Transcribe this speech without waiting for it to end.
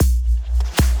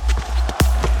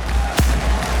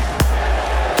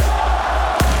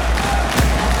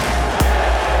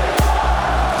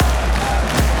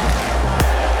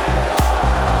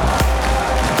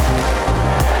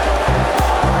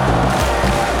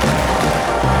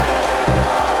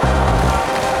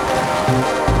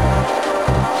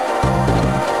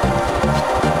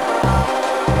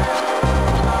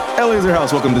Laser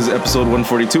House, welcome. This is episode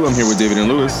 142. I'm here with David and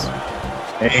Lewis.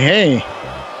 Hey.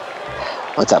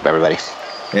 What's up, everybody?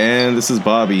 And this is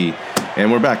Bobby.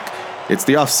 And we're back. It's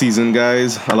the off season,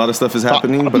 guys. A lot of stuff is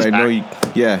happening, but I know we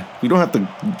don't have to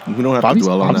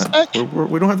dwell on that.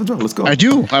 We don't have to dwell. Let's go. I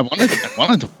do. I wanted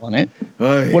to want it.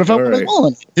 What if I want to dwell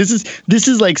on it? This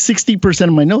is like 60%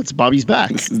 of my notes. Bobby's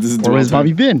back. This is or has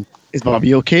Bobby been? Is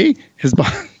Bobby okay? It's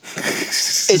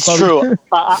true.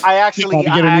 I actually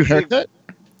get a new haircut?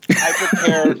 I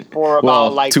prepared for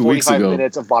about 2 weeks 45 ago.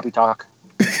 minutes of Bobby talk.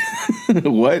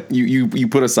 What? You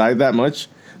put aside that much?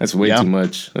 That's way too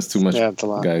much. That's too much, that's a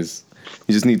lot. Guys.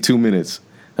 You just need 2 minutes.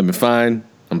 I've been fine.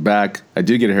 I'm back. I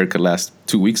did get a haircut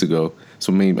 2 weeks ago,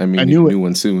 so maybe I need a new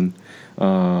one soon. You're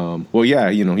on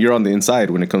the inside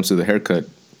when it comes to the haircut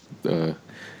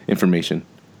information.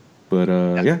 But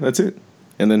that's it.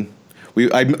 And then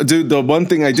the one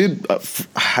thing I did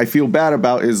I feel bad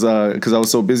about is because I was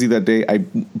so busy that day, I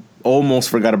almost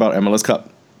forgot about MLS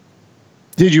Cup.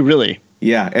 Did you really?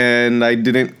 Yeah, and I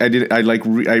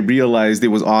realized it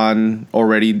was on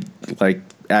already, like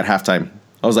at halftime.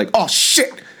 I was like, oh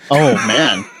shit. Oh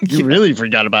man, you really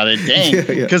forgot about it.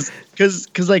 Dang.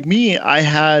 Because like me, I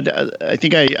had, I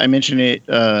think I mentioned it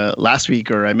last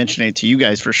week, or I mentioned it to you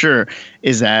guys for sure,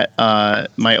 is that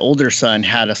my older son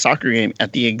had a soccer game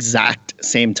at the exact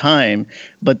same time,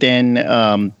 but then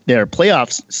their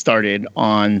playoffs started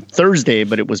on Thursday,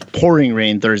 but it was pouring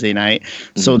rain Thursday night,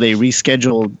 so they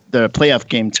rescheduled the playoff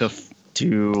game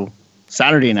to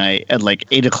Saturday night at like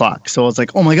 8 o'clock. So I was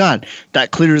like, oh my God,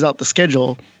 that clears out the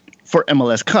schedule for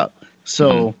MLS Cup.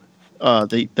 So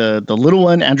the little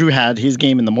one, Andrew, had his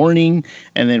game in the morning,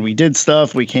 and then we did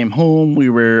stuff. We came home. We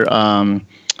were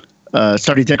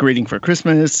started decorating for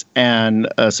Christmas, and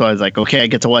so I was like, okay, I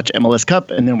get to watch MLS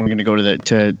Cup, and then we're gonna go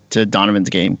to Donovan's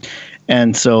game.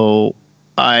 And so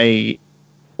I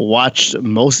watched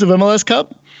most of MLS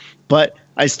Cup, but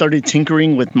I started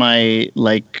tinkering with my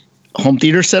home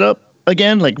theater setup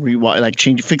again,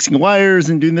 fixing wires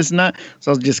and doing this and that.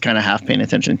 So I was just kind of half paying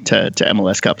attention to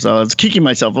MLS Cup. So I was kicking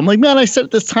myself. I'm like, man, I set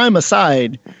this time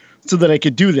aside so that I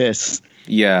could do this.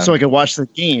 Yeah. So I could watch the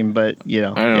game, but I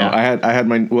don't know. Yeah. I had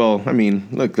my,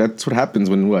 look, that's what happens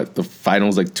when the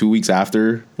finals 2 weeks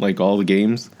after all the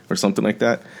games or something like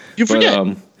that. You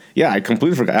forget. Yeah, I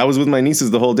completely forgot. I was with my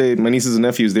nieces the whole day. My nieces and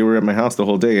nephews, they were at my house the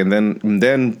whole day. And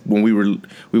then when we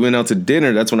went out to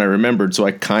dinner, that's when I remembered. So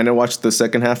I kind of watched the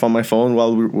second half on my phone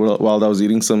while I was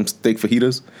eating some steak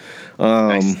fajitas.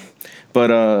 Nice. But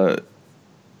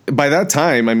by that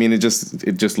time, it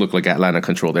just looked like Atlanta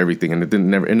controlled everything, and it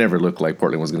never looked like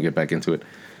Portland was going to get back into it.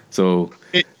 So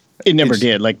it never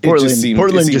did.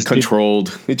 Portland just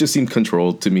controlled. It just seemed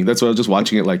controlled to me. That's why I was just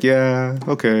watching it yeah,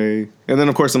 okay. And then,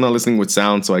 of course, I'm not listening with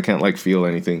sound, so I can't feel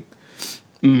anything.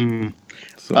 So.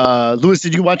 Lewis,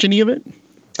 did you watch any of it?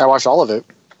 I watched all of it.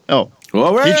 Oh.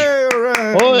 All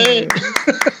right.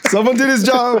 Someone did his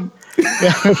job.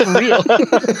 Yeah, for real.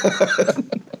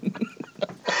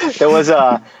 There was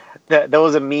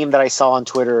a meme that I saw on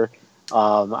Twitter.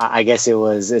 I guess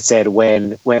it said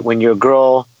when your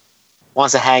girl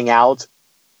wants to hang out,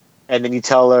 and then you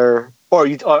tell her, or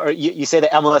you say the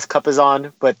MLS Cup is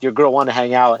on, but your girl want to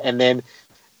hang out, and then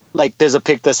there's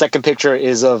the second picture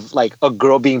is of a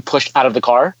girl being pushed out of the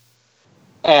car,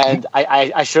 and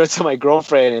I showed it to my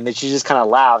girlfriend, and then she just kind of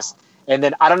laughs, and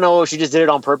then I don't know if she just did it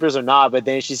on purpose or not, but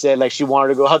then she said she wanted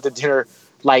to go out to dinner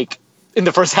in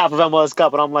the first half of MLS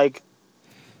Cup, and I'm like,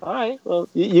 all right, well,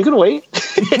 you can wait.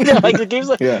 The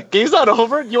game's not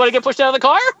over. You want to get pushed out of the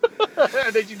car?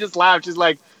 And then she just laughed. She's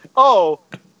like, oh,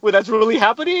 well, that's really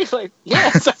happening?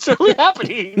 Yes, that's really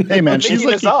happening. Hey, man, she's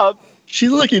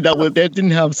lucky that didn't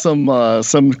have some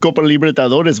Copa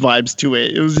Libertadores vibes to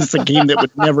it. It was just a game that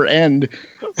would never end.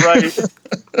 Right.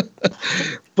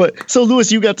 But so,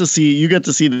 Lewis, you got to see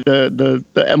the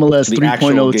MLS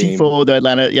 3.0 tifo that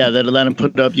Atlanta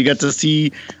put up. You got to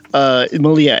see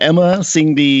Malia Emma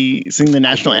sing the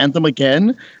national anthem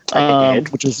again,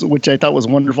 which I thought was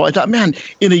wonderful. I thought, man,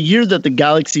 in a year that the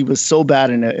Galaxy was so bad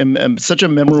and such a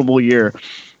memorable year,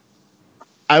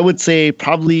 I would say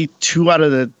probably 2 out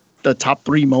of the top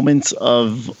 3 moments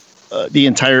of the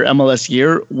entire MLS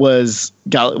year was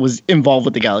involved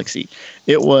with the Galaxy.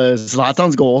 It was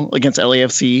Zlatan's goal against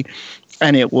LAFC,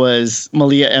 and it was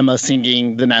Malia Emma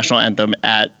singing the national anthem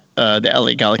at the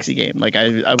LA Galaxy game.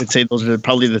 I would say those are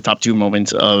probably the top 2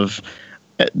 moments of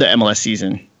the MLS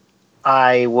season.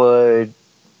 I would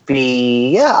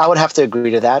have to agree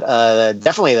to that.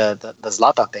 Definitely the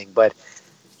Zlatan thing, but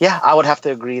Yeah, I would have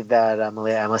to agree that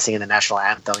Malia singing the national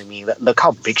anthem. I mean, look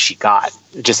how big she got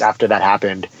just after that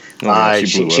happened.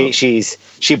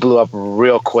 She blew up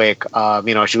real quick.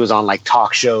 She was on like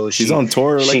talk shows. She's on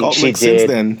tour since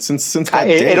then. Since that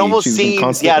day, it almost she's seems, been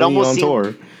constantly on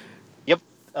tour. Yep,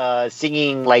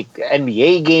 singing like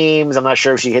NBA games. I'm not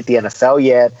sure if she hit the NFL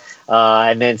yet,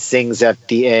 and then sings at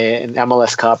the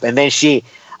MLS Cup. And then she,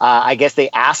 I guess they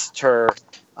asked her,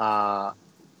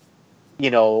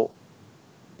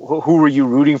 who were you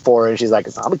rooting for? And she's like,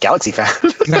 I'm a Galaxy fan.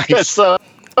 Nice. so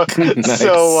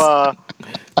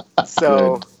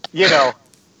you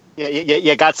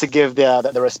got to give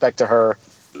the respect to her.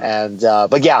 And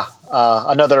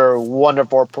another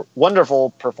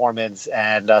wonderful performance,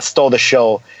 and stole the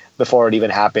show before it even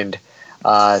happened.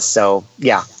 A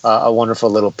wonderful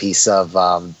little piece of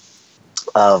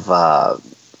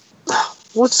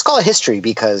let's call it history,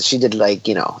 because she did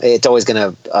it's always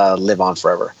gonna live on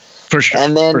forever. For sure.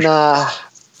 And then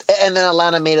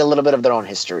Atlanta made a little bit of their own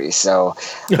history. So,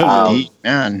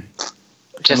 man,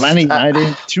 Atlanta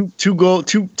United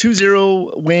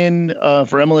 2-0 win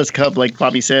for MLS Cup. Like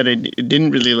Bobby said, it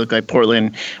didn't really look like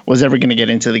Portland was ever going to get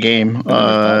into the game.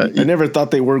 I never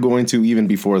thought they were going to, even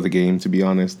before the game, to be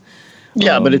honest.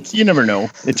 Yeah, but you never know.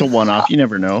 It's a one-off. You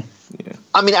never know. Yeah.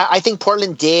 I mean, I think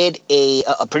Portland did a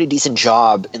pretty decent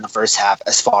job in the first half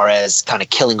as far as kind of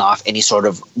killing off any sort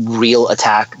of real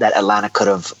attack that Atlanta could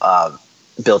have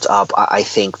built up. I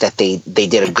think that they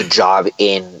did a good job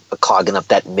in clogging up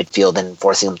that midfield and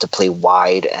forcing them to play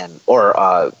wide or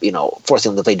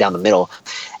forcing them to play down the middle.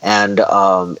 And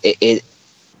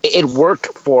it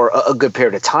worked for a good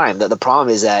period of time. The problem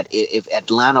is that if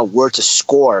Atlanta were to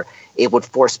score, it would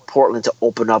force Portland to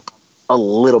open up a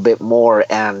little bit more,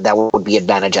 and that would be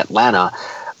advantage Atlanta.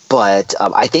 But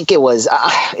I think it was,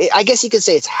 I guess you could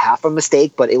say it's half a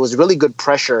mistake, but it was really good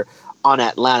pressure on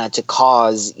Atlanta to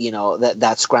cause,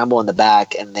 that scramble in the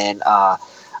back. And then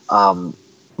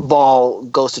ball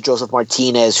goes to Joseph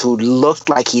Martinez, who looked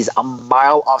like he's a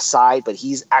mile offside, but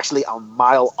he's actually a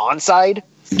mile onside.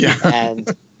 Yeah. And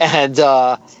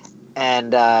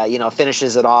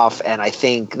finishes it off. And I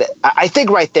think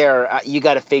right there, you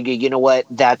got to figure, you know what,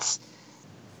 that's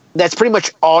pretty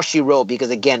much all she wrote, because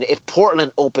again, if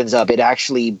Portland opens up, it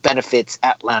actually benefits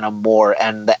Atlanta more,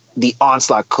 and the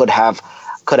onslaught could have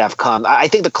come. I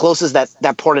think the closest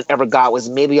that Portland ever got was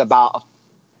maybe about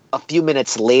a few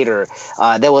minutes later.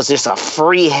 There was just a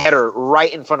free header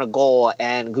right in front of goal,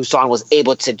 and Guzan was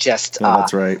able to just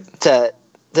that's right to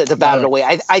bat it away.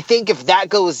 I think if that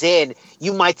goes in,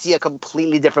 you might see a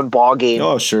completely different ball game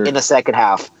in the second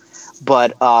half.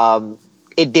 But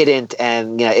it didn't,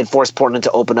 and it forced Portland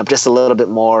to open up just a little bit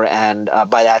more. And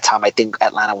by that time, I think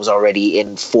Atlanta was already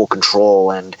in full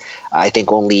control. And I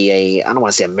think only I don't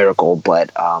want to say a miracle,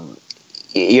 but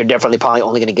you're definitely probably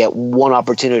only going to get one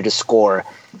opportunity to score.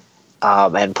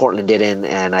 And Portland didn't,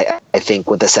 and I think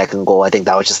with the second goal, I think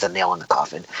that was just a nail in the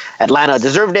coffin. Atlanta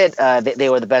deserved it. They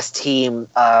were the best team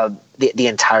the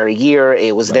entire year.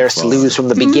 It was theirs to lose from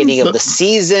the beginning of the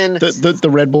season. The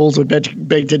Red Bulls would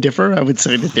beg to differ. I would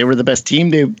say that they were the best team.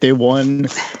 They won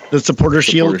the Supporter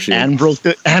Shield and broke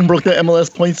the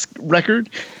MLS points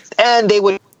record. And they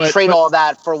would trade all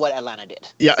that for what Atlanta did.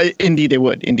 Yeah, indeed they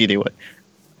would.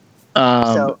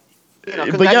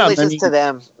 Congratulations to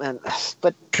them,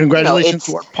 but congratulations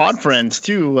to our pod friends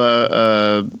too,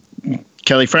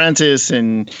 Kelly Francis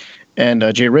and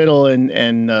Jay Riddle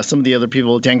and some of the other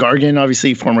people. Dan Gargan,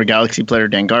 obviously former Galaxy player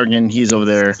Dan Gargan, he's over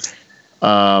there.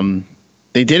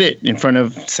 They did it in front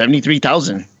of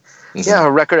 73,000. Yeah,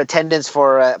 record attendance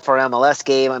for MLS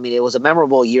game. I mean, it was a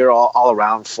memorable year all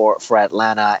around for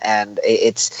Atlanta, and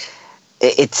it's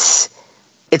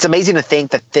amazing to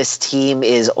think that this team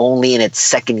is only in its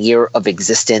second year of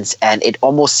existence, and it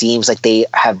almost seems like they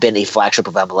have been a flagship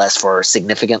of MLS for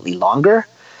significantly longer.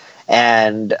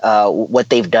 And what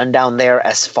they've done down there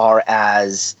as far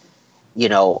as,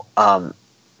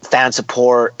 fan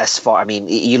support,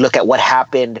 you look at what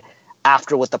happened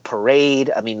after with the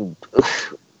parade. I mean,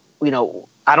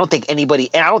 I don't think anybody,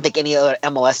 and I don't think any other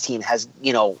MLS team has,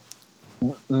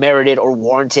 merited or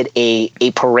warranted a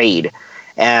parade.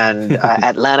 And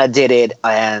Atlanta did it,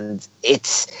 and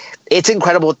it's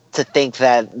incredible to think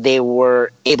that they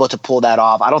were able to pull that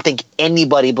off. I don't think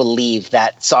anybody believed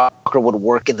that soccer would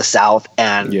work in the South,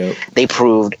 and they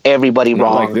proved everybody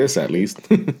wrong. Like this, at least.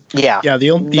 Yeah. The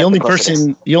only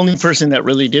person that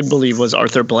really did believe was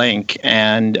Arthur Blank,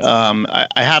 and I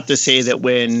have to say that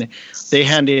when they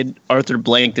handed Arthur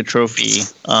Blank the trophy,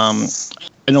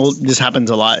 I know this happens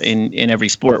a lot in every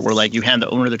sport, where like you hand the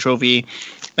owner the trophy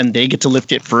and they get to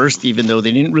lift it first, even though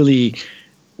they didn't really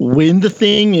win the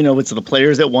thing. It's the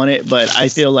players that won it, but I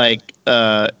feel like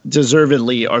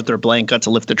deservedly Arthur Blank got to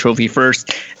lift the trophy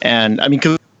first. And I mean,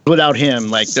 'cause without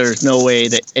him, like, there's no way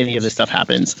that any of this stuff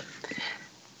happens.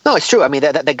 No, it's true. I mean,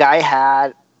 the guy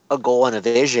had a goal and a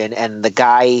vision, and the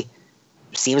guy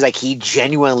seems like he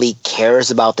genuinely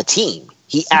cares about the team.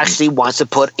 He actually wants to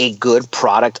put a good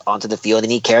product onto the field,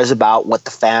 and he cares about what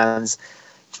the fans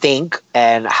think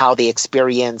and how they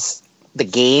experience the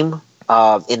game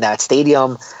in that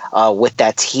stadium with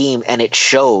that team, and it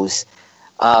shows.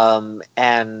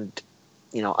 And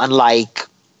unlike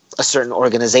a certain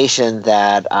organization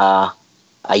that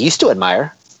I used to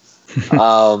admire,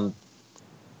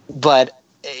 but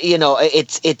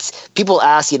it's people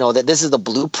ask that this is the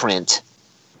blueprint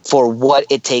for what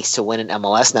it takes to win an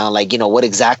MLS now. Like, what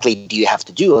exactly do you have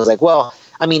to do? I was like, well,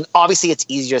 I mean, obviously it's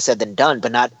easier said than done,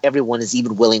 but not everyone is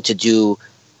even willing to do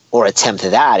or attempt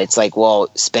that. It's like,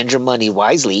 well, spend your money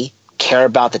wisely, care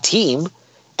about the team,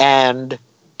 and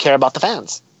care about the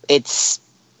fans. It's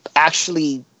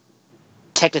actually,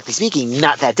 technically speaking,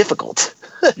 not that difficult.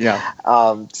 Yeah.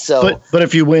 So, but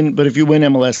if you win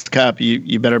MLS Cup,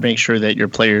 you better make sure that your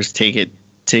players take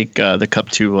the cup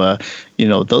to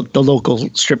the local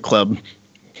strip club.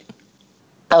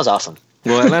 That was awesome.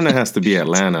 Well, Atlanta has to be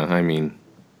Atlanta. I mean,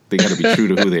 they got to be true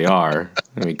to who they are.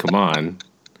 I mean, come on.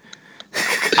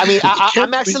 I mean,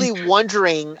 I'm actually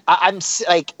wondering. I'm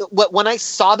like, when I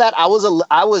saw that, I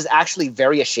was actually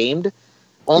very ashamed.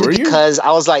 Only because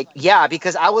I was like, why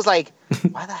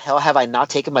the hell have I not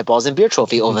taken my balls and beer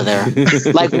trophy over there?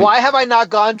 Like, why have I not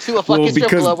gone to a fucking strip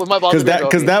club with my balls and beer trophy?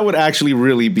 Because that would actually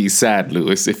really be sad,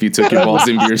 Lewis, if you took your balls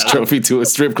and beers trophy to a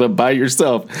strip club by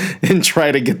yourself and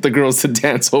try to get the girls to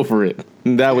dance over it.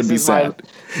 That would be sad.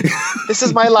 This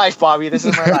is my life, Bobby. This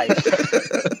is my life.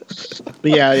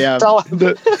 Yeah.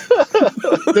 The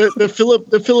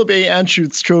Philip A.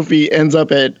 Anschutz trophy ends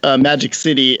up at Magic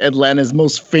City, Atlanta's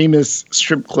most famous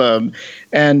strip club,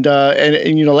 and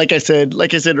like I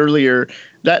said earlier,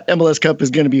 that MLS Cup is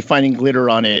going to be finding glitter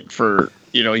on it for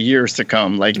years to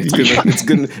come. Like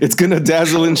it's gonna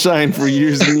dazzle and shine for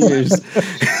years and years.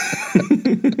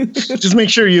 Just make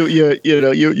sure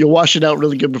you wash it out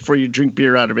really good before you drink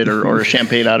beer out of it or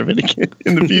champagne out of it again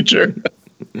in the future.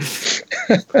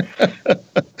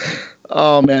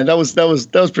 Oh man, that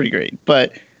was pretty great.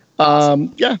 But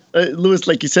Lewis,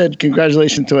 like you said,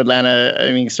 congratulations to Atlanta.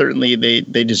 I mean, certainly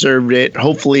they deserved it.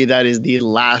 Hopefully, that is the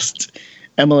last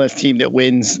MLS team that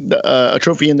wins a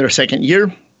trophy in their second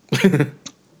year.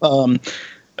 But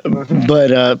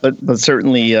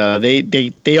certainly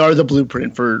they are the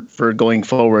blueprint for going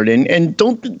forward, and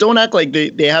don't act like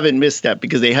they haven't missed that,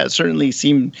 because they certainly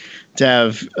seem to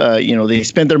have they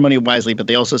spent their money wisely, but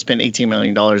they also spent $18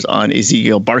 million on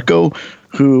Ezequiel Barco,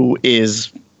 who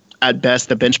is at best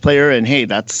a bench player, and hey,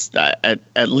 that's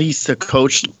at least a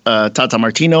coach, Tata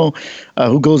Martino,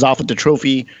 who goes off with the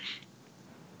trophy.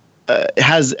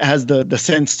 Has the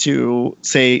sense to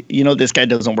say, this guy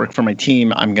doesn't work for my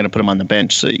team, I'm going to put him on the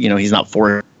bench. So, he's not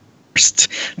forced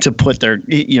to put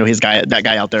that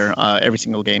guy out there every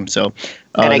single game. So,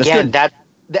 and again, that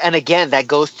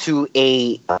goes to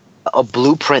a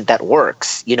blueprint that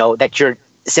works, that you're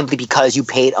simply because you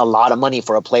paid a lot of money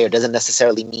for a player doesn't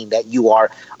necessarily mean that you are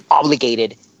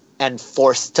obligated and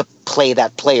forced to play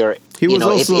that player.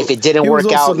 If it didn't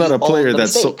work out, not a player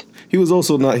that's he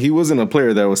wasn't a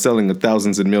player that was selling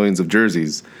thousands and millions of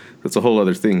jerseys. That's a whole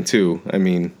other thing too. I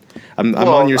mean, I'm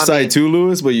on your side too,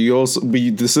 Lewis, but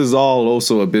this is all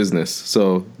also a business.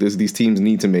 So these teams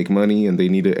need to make money, and they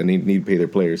need to pay their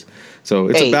players. So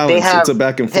it's a balance. It's a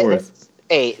back and forth.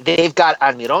 Hey, they've got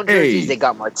Almiron jerseys. They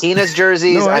got Martinez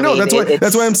jerseys. No, I know.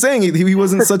 That's why I'm saying he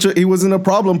wasn't a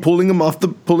problem pulling him off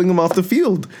the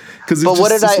field, because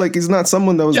like he's not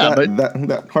someone that was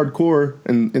that hardcore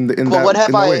in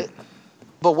that way.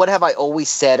 But what have I always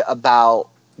said about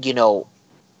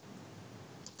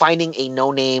finding a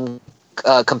no name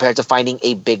compared to finding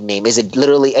a big name? Is it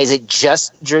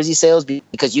just jersey sales?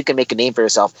 Because you can make a name for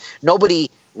yourself. Nobody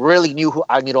really knew who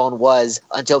Almiron was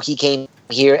until he came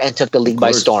here and took the league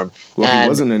by storm. Well, and he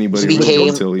wasn't anybody really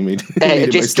until he made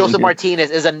it. Joseph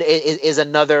Martinez is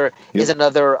another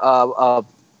a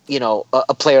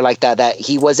player like that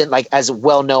he wasn't like as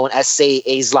well known as, say,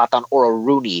 a Zlatan or a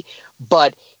Rooney,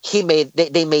 but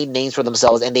they made names for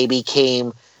themselves, and they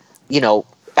became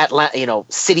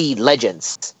city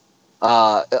legends.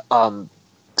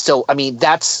 So I mean,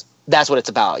 that's what it's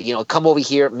about. Come over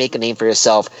here, make a name for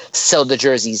yourself, sell the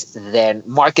jerseys, then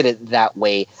market it that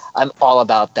way. I'm all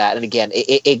about that. And again,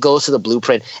 it goes to the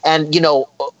blueprint. And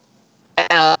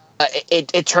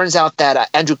it turns out that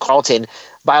Andrew Carleton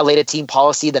violated team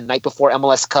policy the night before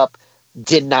MLS Cup,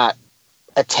 did not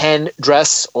attend,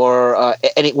 dress, or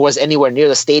was anywhere near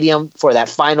the stadium for that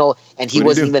final, and he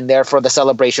wasn't even there for the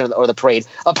celebration or the parade.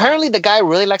 Apparently, the guy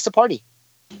really likes to party.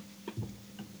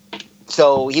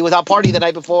 So he was out partying the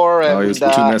night before. And, he was too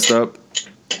messed up.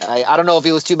 I don't know if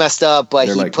he was too messed up, but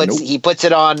he puts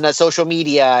it on social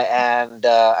media, and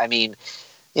I mean,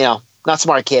 not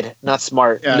smart kid, not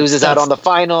smart. Yeah, loses out on the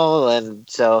final, and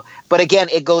so. But again,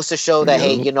 it goes to show that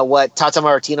hey, you know what? Tata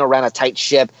Martino ran a tight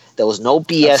ship. There was no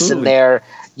BS in there.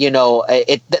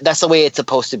 That's the way it's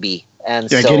supposed to be. And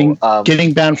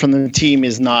getting banned from the team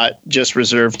is not just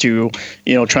reserved to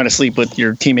trying to sleep with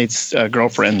your teammates'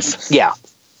 girlfriends. Yeah.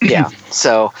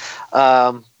 So,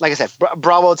 like I said,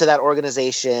 bravo to that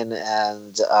organization,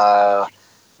 and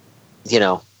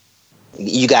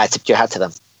you got to tip your hat to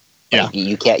them. Yeah, like,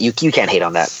 you can't hate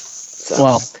on that.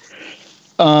 So.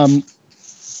 Well,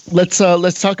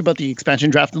 let's talk about the expansion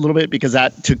draft a little bit, because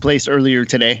that took place earlier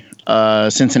today.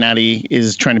 Cincinnati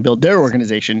is trying to build their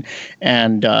organization,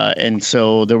 and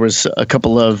so there was a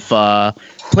couple of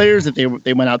players that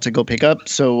they went out to go pick up.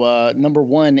 So number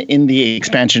one in the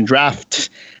expansion draft,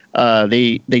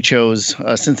 they chose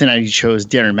Cincinnati chose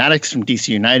Darren Maddox from DC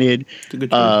United.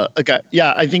 A guy,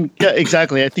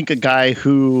 exactly. I think a guy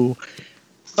who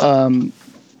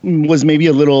was maybe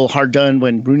a little hard done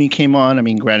when Rooney came on. I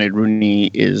mean, granted,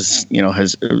 Rooney has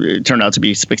turned out to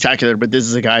be spectacular, but this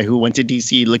is a guy who went to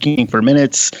DC looking for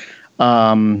minutes,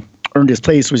 earned his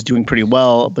place, was doing pretty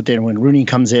well. But then when Rooney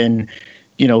comes in,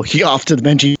 he off to the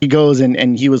bench he goes,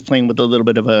 and he was playing with a little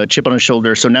bit of a chip on his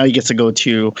shoulder. So now he gets to go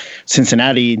to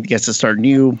Cincinnati, gets to start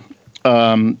new,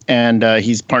 and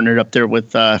he's partnered up there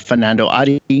with Fernando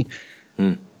Adi.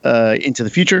 Into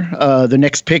the future. The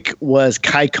next pick was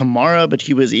Kai Kamara, but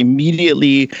he was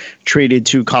immediately traded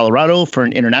to Colorado for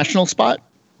an international spot.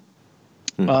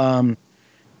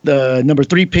 The number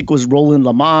 3 pick was Roland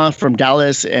Lamah from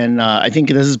Dallas, and I think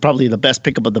this is probably the best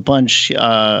pickup of the bunch.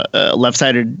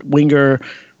 Left-sided winger,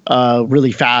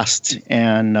 really fast,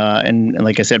 and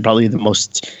like I said, probably the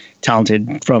most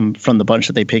talented from the bunch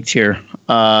that they picked here.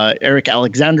 Eric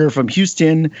Alexander from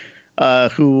Houston,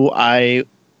 who I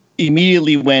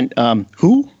immediately went,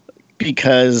 who?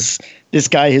 Because this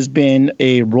guy has been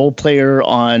a role player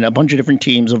on a bunch of different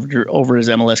teams over his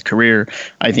MLS career.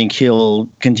 I think he'll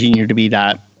continue to be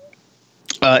that.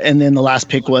 And then the last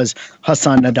pick was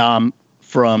Hassan Nadam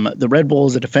from the Red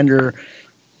Bulls, a defender.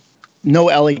 No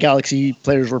LA Galaxy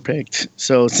players were picked.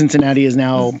 So Cincinnati is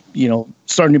now,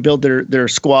 starting to build their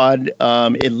squad.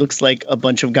 It looks like a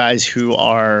bunch of guys who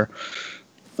are,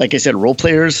 like I said, role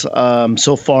players.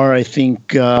 So far, I think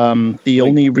the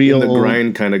only real... in the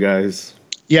grind kind of guys.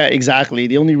 Yeah, exactly.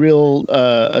 The only real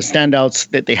standouts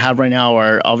that they have right now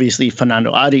are obviously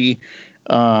Fernando Adi.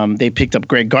 They picked up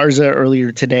Greg Garza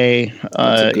earlier today.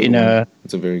 That's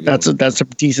a very good that's a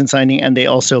decent signing. And they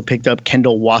also picked up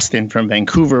Kendall Waston from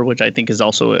Vancouver, which I think is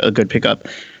also a good pickup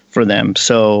for them.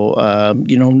 So,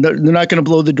 they're not going to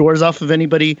blow the doors off of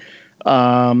anybody.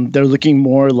 They're looking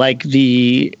more like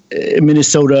the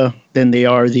Minnesota than they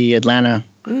are the Atlanta.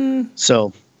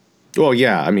 So, well,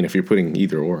 yeah. I mean, if you're putting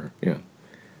either or, yeah.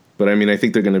 But I mean, I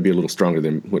think they're going to be a little stronger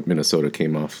than what Minnesota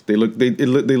came off. They look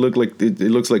like it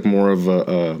looks like more of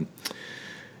a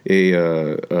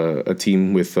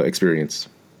team with experience.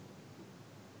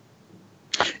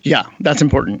 Yeah, that's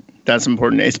important. That's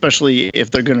important, especially if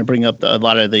they're going to bring up a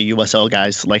lot of the USL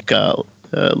guys, like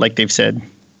they've said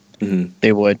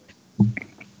they would.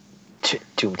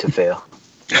 Doomed to fail.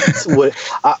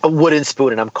 A wooden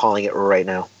spoon, and I'm calling it right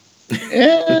now.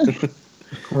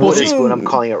 Wooden spoon, I'm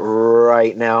calling it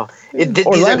right now.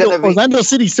 Orlando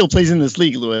City still plays in this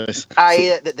league, Lewis.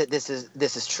 This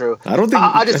is true. I don't think.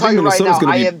 I'll just tell you right now.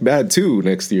 Going to be bad too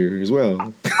next year as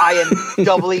well. I am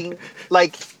doubling.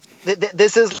 Like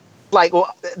this is like.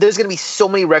 Well, there's going to be so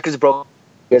many records broken.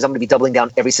 I'm going to be doubling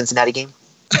down every Cincinnati game.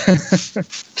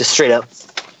 Just straight up.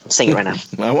 I'm saying it right now.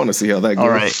 I want to see how that goes. All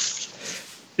right.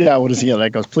 Yeah, I want to see how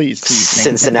that goes. Please.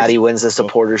 Cincinnati wins the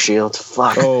Supporter Shield.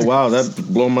 Fuck. Oh, wow. That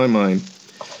blew my mind.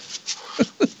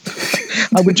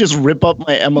 I would just rip up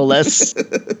my MLS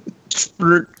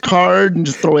expert card and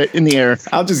just throw it in the air.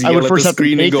 I'll just yell at the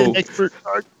screen and go, expert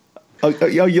card. I'll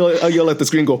yell at the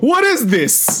screen and go, what is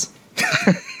this?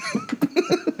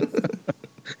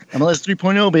 MLS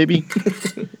 3.0, baby.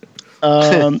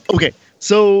 Okay.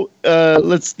 So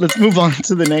let's move on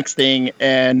to the next thing.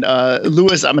 And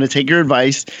Lewis, I'm going to take your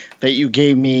advice that you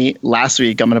gave me last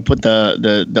week. I'm going to put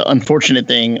the unfortunate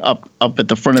thing up at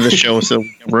the front of the show so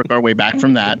we can work our way back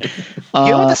from that.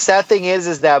 You know what the sad thing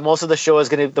is that most of the show is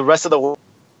going to, the rest of the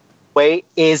way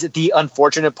is the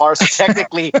unfortunate part. So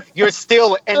technically, you're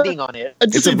still ending on it.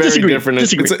 It's a very different.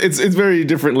 It's very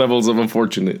different levels of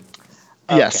unfortunate.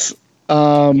 Yes.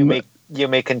 You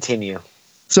may continue.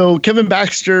 So Kevin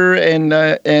Baxter and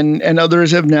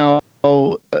others have now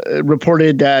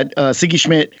reported that Sigi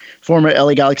Schmidt, former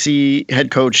LA Galaxy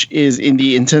head coach, is in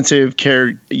the intensive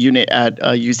care unit at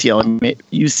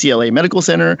UCLA Medical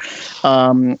Center.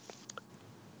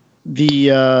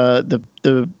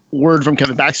 The word from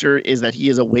Kevin Baxter is that he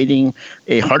is awaiting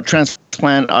a heart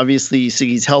transplant. Obviously,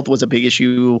 Siggy's health was a big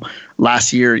issue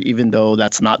last year, even though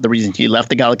that's not the reason he left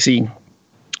the Galaxy.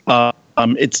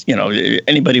 It's,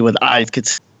 anybody with eyes could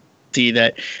see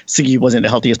that Siggy wasn't the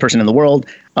healthiest person in the world.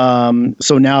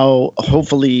 So now,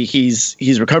 hopefully,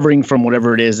 he's recovering from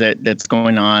whatever it is that's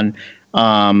going on.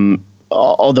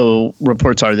 Although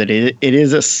reports are that it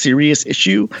is a serious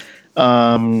issue.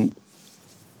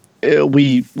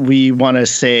 We want to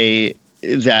say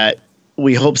that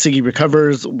we hope Siggy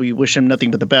recovers. We wish him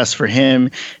nothing but the best for him,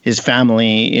 his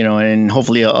family, and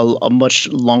hopefully a much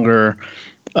longer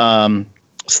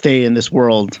stay in this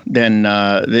world than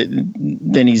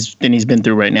he's been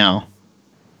through right now.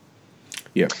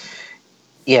 Yeah.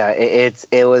 Yeah,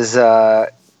 it was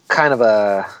kind of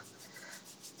a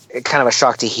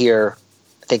shock to hear.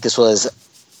 I think this was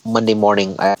Monday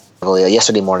morning,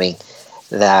 yesterday morning,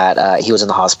 that he was in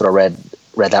the hospital. Read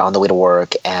that on the way to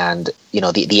work, and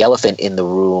the elephant in the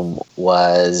room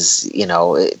was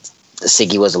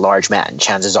Siggy was a large man.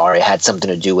 Chances are it had something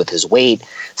to do with his weight,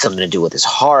 something to do with his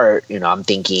heart. I was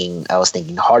thinking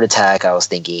heart attack. I was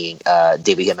thinking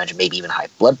David had mentioned maybe even high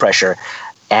blood pressure,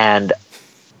 and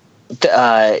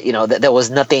there was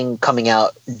nothing coming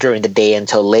out during the day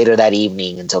until later that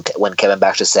evening, until when Kevin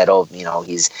Baxter said,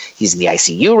 he's in the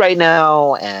ICU right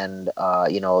now, and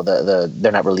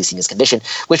they're not releasing his condition,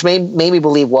 which made me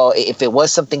believe, well, if it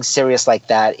was something serious like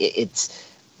that, it's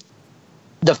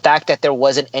the fact that there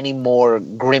wasn't any more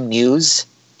grim news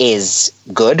is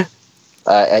good,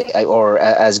 or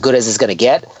as good as it's going to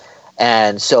get,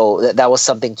 and so that was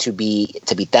something to be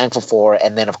thankful for.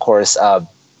 And then, of course,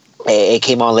 it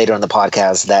came on later on the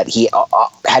podcast that he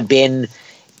had been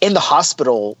in the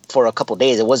hospital for a couple of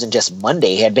days. It wasn't just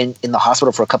Monday. He had been in the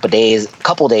hospital for a couple of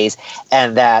days,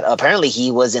 and that apparently he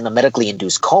was in a medically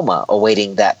induced coma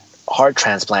awaiting that heart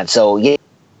transplant. So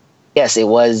yes, it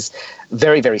was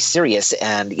very, very serious.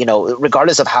 And,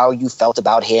 regardless of how you felt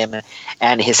about him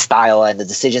and his style and the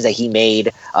decisions that he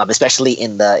made, especially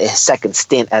in his second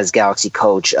stint as Galaxy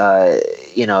coach,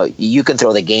 you can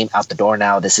throw the game out the door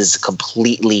now. This is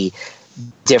completely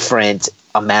different.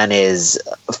 A man is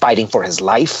fighting for his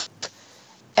life,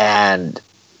 and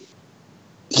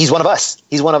he's one of us.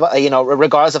 He's one of us,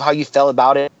 regardless of how you felt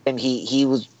about it. And he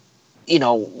was,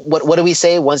 what do we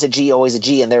say? Once a G, always a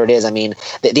G. And there it is. I mean,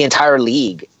 the entire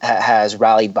league has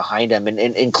rallied behind him, and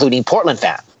including Portland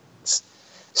fans.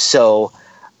 So,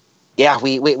 yeah,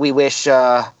 we wish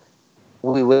our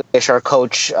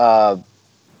coach, all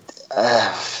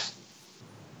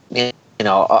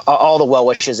the well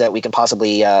wishes that we can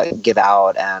possibly give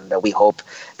out, and we hope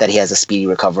that he has a speedy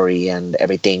recovery and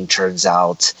everything turns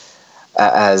out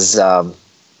as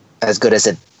good as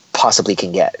it possibly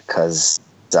can get. Because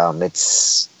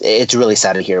it's really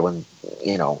sad to hear when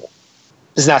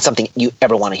it's not something you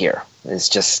ever want to hear. It's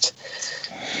just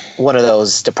one of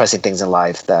those depressing things in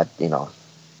life that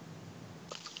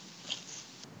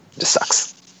just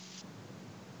sucks.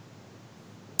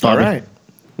 All right.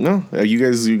 No, you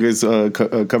guys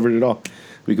covered it all.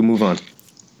 We can move on.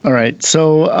 All right.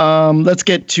 So let's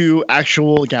get to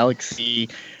actual Galaxy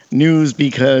news,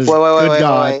 because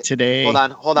wait. Today. Hold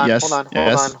on. Yes.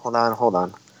 Hold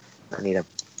on. I need a.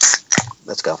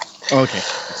 Let's go. Okay.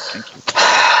 Thank you.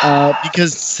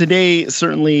 Because today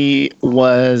certainly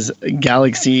was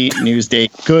Galaxy News Day.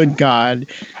 Good God.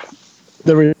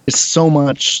 There is so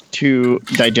much to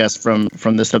digest from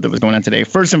the stuff that was going on today.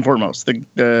 First and foremost,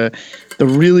 the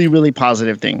really, really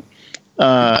positive thing.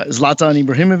 Zlatan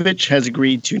Ibrahimovic has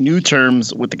agreed to new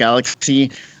terms with the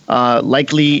Galaxy,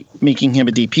 likely making him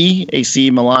a DP. AC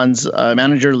Milan's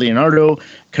manager, Leonardo,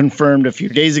 confirmed a few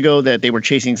days ago that they were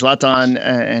chasing Zlatan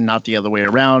and not the other way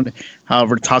around.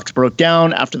 However, talks broke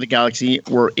down after the Galaxy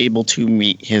were able to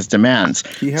meet his demands.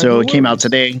 So it came out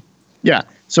today. Yeah.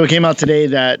 So it came out today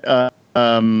that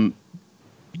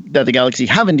that the Galaxy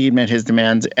have indeed met his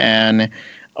demands and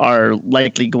are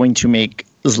likely going to make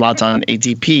Zlatan a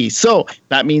DP. So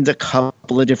that means a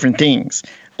couple of different things.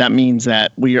 That means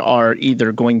that we are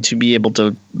either going to be able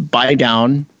to buy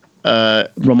down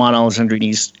Roman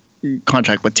Alessandrini's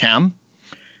contract with TAM,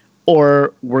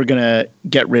 or we're going to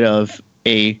get rid of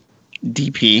a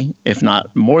DP, if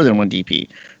not more than one DP.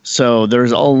 So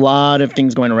there's a lot of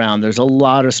things going around. There's a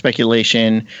lot of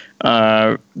speculation.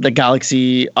 The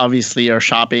Galaxy obviously are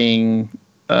shopping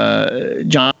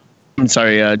John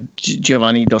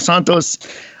Giovanni Dos Santos.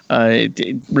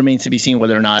 It remains to be seen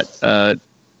whether or not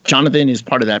Jonathan is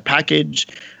part of that package.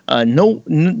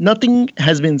 Nothing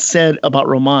has been said about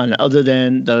Roman other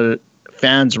than the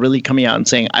fans really coming out and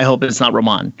saying, "I hope it's not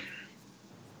Roman."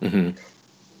 Mm-hmm.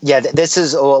 Yeah, this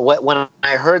is when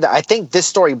I heard that. I think this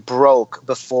story broke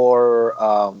before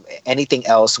anything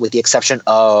else, with the exception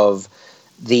of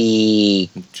the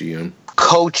GM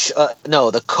coach.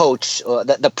 The coach,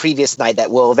 the previous night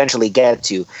that we'll eventually get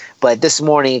to. But this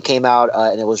morning it came out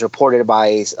and it was reported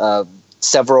by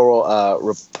several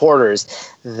reporters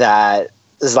that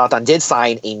Zlatan did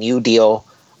sign a new deal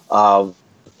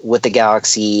with the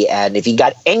Galaxy, and if he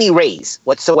got any raise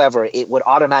whatsoever, it would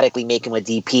automatically make him a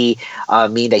DP,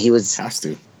 meaning that he was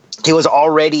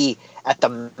already at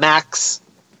the max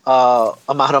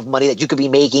amount of money that you could be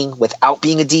making without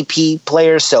being a DP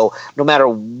player. So no matter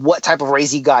what type of raise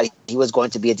he got, he was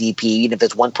going to be a DP. Even if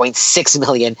it's 1.6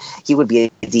 million, he would be a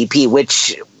DP,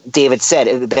 which David said,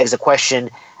 it begs the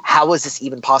question, how is this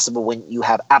even possible when you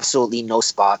have absolutely no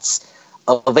spots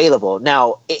available?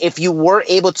 Now, if you were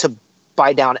able to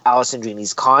buy down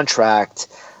Alessandrini's contract,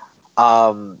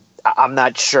 I'm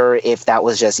not sure if that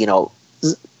was just,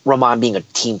 Roman being a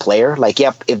team player. Like,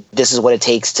 yep, if this is what it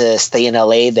takes to stay in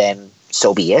LA, then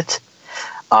so be it.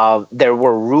 There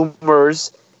were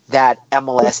rumors that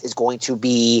MLS is going to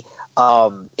be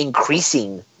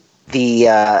increasing the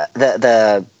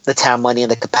TAM money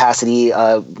and the capacity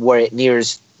where it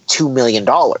nears $2 million,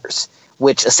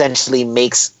 which essentially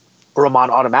makes Roman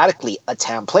automatically a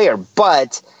TAM player.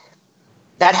 But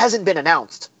that hasn't been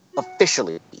announced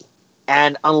officially.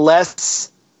 And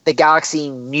unless the Galaxy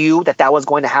knew that was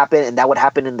going to happen and that would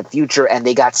happen in the future, and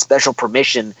they got special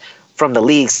permission from the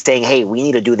league saying, hey, we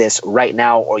need to do this right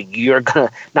now, or you're going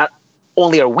to, not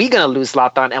only are we going to lose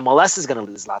Zlatan, MLS is going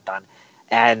to lose Zlatan.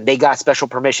 And they got special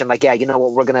permission, like, yeah, you know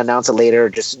what, we're going to announce it later.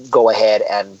 Just go ahead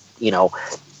and,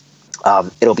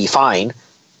 it'll be fine.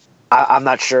 I'm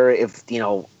not sure if,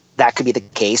 that could be the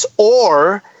case,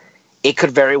 or it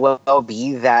could very well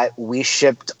be that we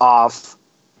shipped off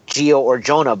Gio or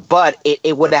Jonah, but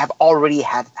it would have already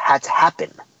had to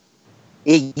happen.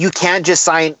 You can't just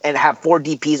sign and have 4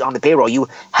 DPs on the payroll. You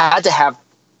had to have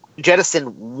jettison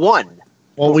one.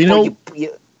 Well, we know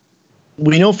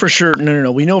for sure.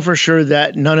 No. We know for sure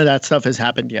that none of that stuff has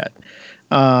happened yet.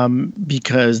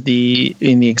 Because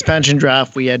in the expansion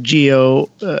draft, we had Gio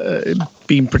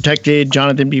being protected,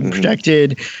 Jonathan being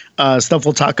protected. Stuff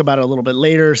we'll talk about a little bit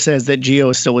later says that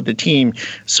Gio is still with the team.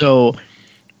 So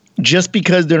just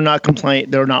because they're not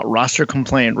compliant, they're not roster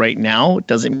compliant right now,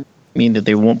 doesn't mean that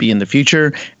they won't be in the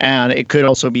future. And it could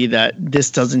also be that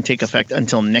this doesn't take effect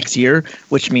until next year,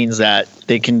 which means that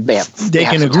they can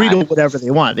agree to whatever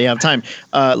they want. They have time.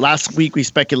 Last week we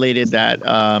speculated that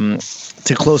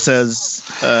Teclosa's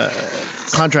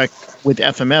contract with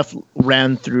FMF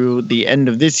ran through the end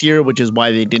of this year, which is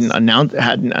why they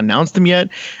hadn't announced them yet,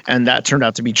 and that turned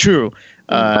out to be true.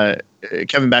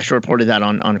 Kevin Basher reported that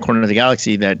on Corner of the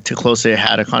Galaxy that Teclosa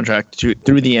had a contract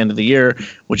through the end of the year,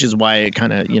 which is why it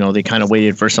kind of they kind of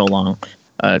waited for so long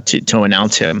to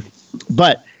announce him.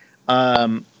 But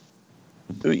it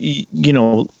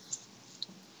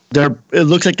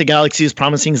looks like the Galaxy is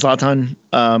promising Zlatan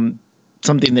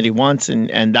something that he wants,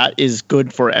 and that is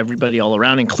good for everybody all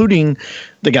around, including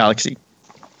the Galaxy.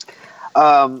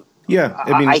 Yeah,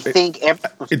 I mean, I think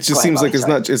it just seems like it's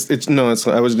not just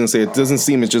I was going to say, it doesn't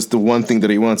seem it's just the one thing that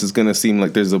he wants. It's going to seem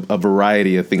like there's a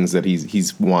variety of things that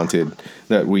he's wanted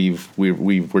that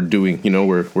we're doing.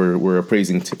 We're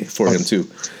appraising for him too.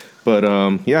 But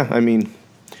I mean,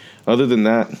 other than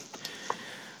that,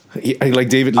 like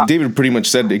David pretty much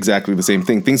said exactly the same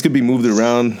thing. Things could be moved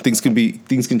around. Things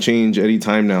can change any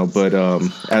time now. But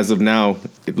as of now,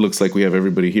 it looks like we have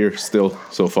everybody here still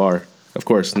so far. Of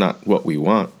course, not what we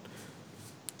want.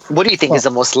 What do you think is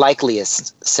the most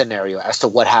likeliest scenario as to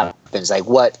what happens? Like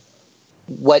what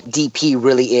DP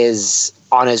really is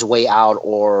on his way out,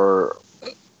 or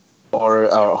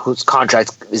whose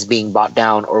contract is being bought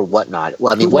down, or whatnot?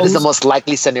 Well, I mean, what is the most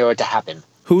likely scenario to happen?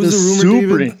 Who's the rumor,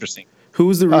 super David? Interesting. Who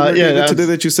was the rumor today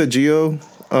that you said Gio?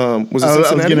 Was it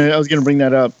Cincinnati? I was gonna bring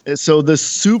that up. So the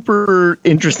super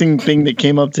interesting thing that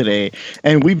came up today,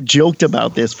 and we've joked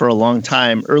about this for a long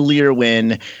time. Earlier,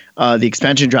 when the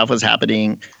expansion draft was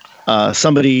happening,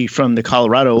 somebody from the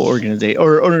Colorado organization,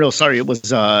 it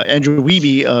was Andrew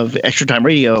Wiebe of Extra Time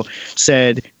Radio,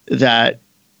 said that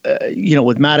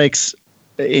with Maddox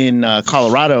in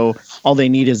Colorado, all they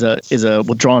need is a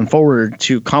withdrawn forward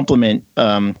to complement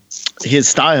his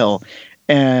style.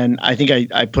 And I think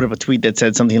I put up a tweet that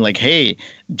said something like, hey,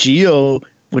 Gio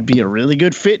would be a really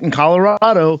good fit in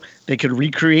Colorado. They could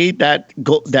recreate that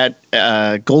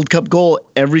Gold Cup goal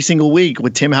every single week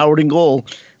with Tim Howard in goal.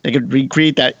 They could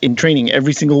recreate that in training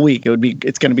every single week.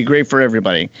 It's going to be great for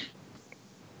everybody.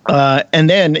 And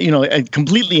then,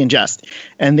 completely in jest.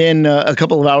 And then a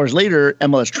couple of hours later,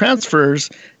 MLS transfers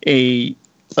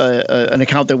an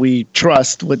account that we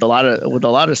trust with a lot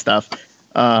of stuff.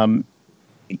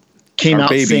 Came out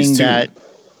saying too. That.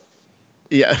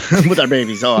 Yeah, with our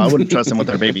babies. Oh, I wouldn't trust them with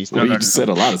our babies. No, you just said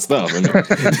a lot of stuff.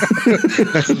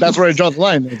 That's where I draw the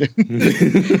line.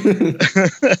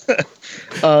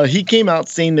 He came out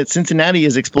saying that Cincinnati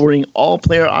is exploring all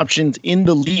player options in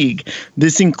the league.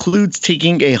 This includes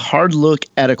taking a hard look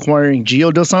at acquiring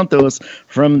Gio Dos Santos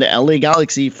from the LA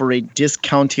Galaxy for a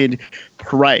discounted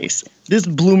price. This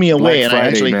blew me away, and I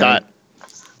actually thought,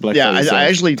 I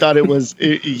actually thought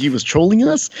he was trolling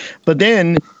us. But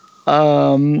then,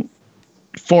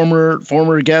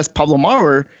 former guest Pablo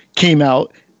Maurer came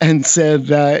out and said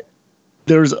that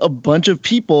there's a bunch of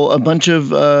people on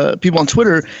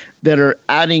Twitter that are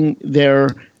asking their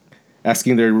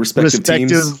respective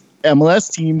teams.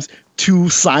 MLS teams to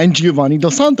sign Giovanni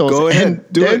Dos Santos. Go ahead,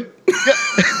 do it.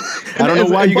 I don't know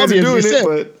why you guys are doing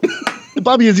it, but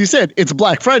Bobby, as you said, it's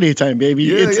Black Friday time, baby.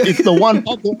 It's the Juan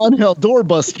Pablo Angel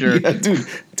doorbuster. Yeah, dude,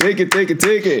 take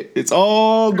it. It's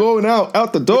all going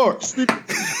out the door.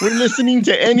 We're listening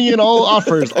to any and all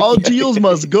offers. All deals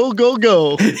must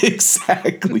go.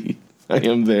 Exactly. I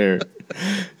am there.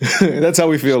 That's how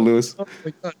we feel, Lewis. Oh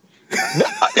my God.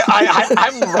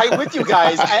 I'm right with you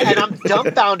guys, and I'm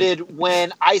dumbfounded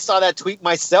when I saw that tweet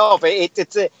myself.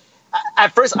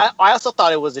 At first, I also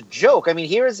thought it was a joke. I mean,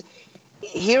 here is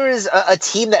a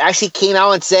team that actually came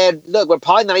out and said, look, we're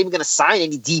probably not even going to sign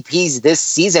any DPs this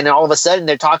season. And all of a sudden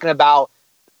they're talking about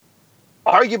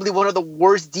arguably one of the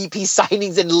worst DP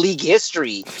signings in league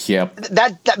history. Yep.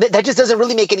 That just doesn't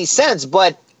really make any sense,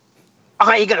 but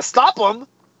are you going to stop him?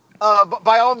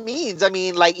 By all means. I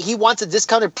mean, like, he wants a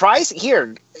discounted price.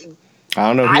 Here, I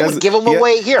don't know. I would give him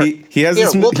away. Here, he has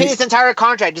this. We'll pay his entire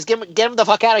contract. Just get him the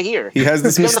fuck out of here. He has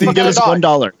this mystique. Give us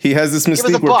 $1. He has this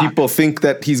mystique where people think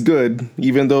that he's good,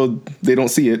 even though they don't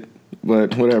see it.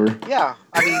 But whatever. Yeah,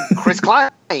 I mean, Chris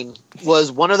Klein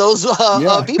was one of those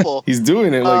people. He's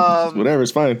doing it like whatever.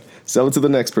 It's fine. Sell it to the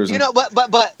next person. But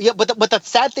the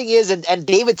sad thing is, and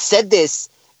David said this,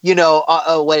 when we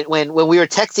were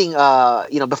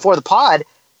texting, before the pod,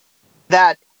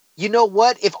 that. You know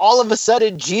what? If all of a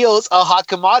sudden Gio's a hot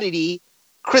commodity,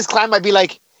 Chris Klein might be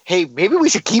like, hey, maybe we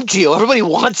should keep Gio. Everybody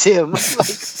wants him.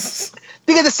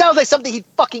 Because it sounds like something he'd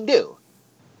fucking do.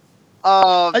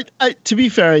 To be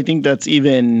fair, I think that's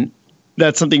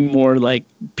something more like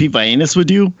Pete Vagenas would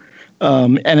do.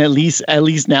 And at least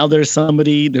now there's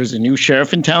a new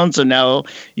sheriff in town. So now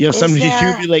you have somebody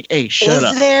who be like, hey, shut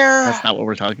up. That's not what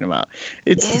we're talking about.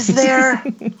 Is there?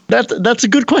 That's a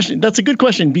good question. That's a good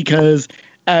question because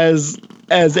as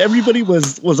everybody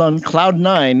was on cloud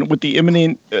nine with the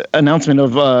imminent announcement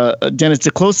of Dennis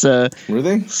DeClosa, were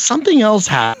they? Something else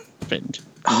happened.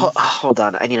 Hold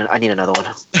on, I need another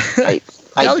one.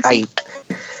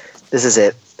 This is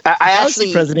it. I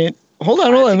actually, President. Hold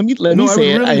on. Let me say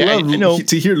it. I would really love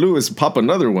to hear Lewis pop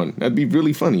another one. That'd be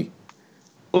really funny.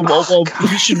 Well,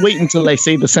 you should wait until I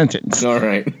say the sentence. All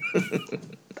right.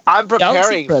 I'm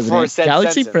preparing for said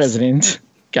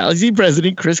Galaxy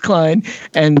President Chris Klein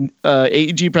and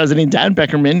AEG President Dan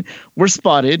Beckerman were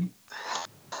spotted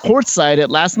courtside at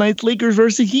last night's Lakers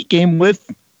versus Heat game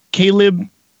with Caleb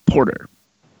Porter.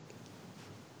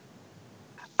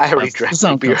 I already drank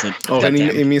my beer. And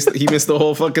he missed the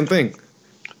whole fucking thing.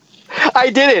 I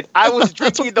did it. I was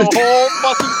drinking the whole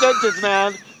fucking sentence,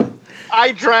 man.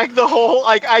 I drank the whole,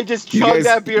 I just chugged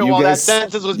that beer while that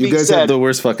sentence was being said. You guys have the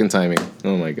worst fucking timing.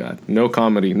 Oh my God. No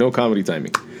comedy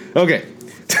timing. Okay.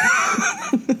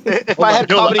 If I had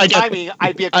comedy timing,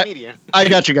 I'd be a comedian. I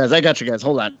got you guys.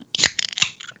 Hold on.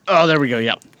 Oh, there we go.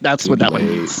 Yeah, that's what that one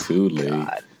means. Too late.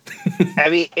 God. I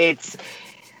mean, it's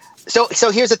so.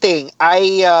 Here's the thing.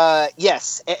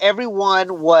 Yes,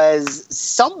 everyone was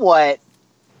somewhat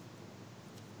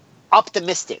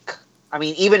optimistic. I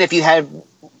mean, even if you had,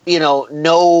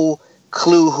 no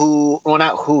clue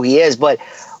not who he is, but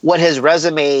what his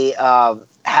resume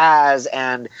has,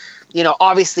 and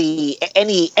obviously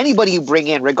anybody you bring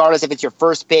in, regardless if it's your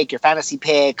first pick, your fantasy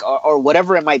pick, or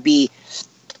whatever it might be,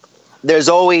 there's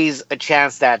always a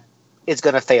chance that it's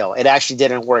going to fail. It actually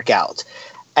didn't work out.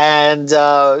 And,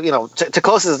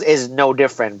 Tecos is no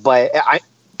different. But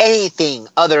anything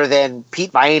other than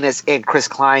Pete Vagenas and Chris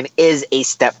Klein is a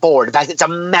step forward. In fact, it's a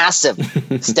massive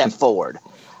step forward.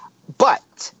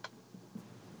 But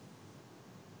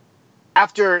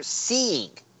after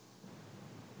seeing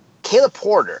Caleb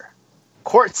Porter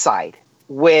courtside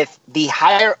with the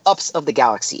higher ups of the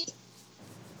Galaxy.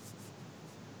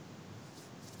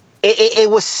 It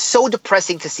was so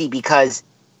depressing to see because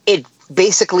it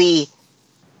basically,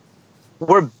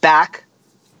 we're back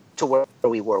to where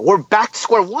we were. We're back to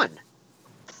square one.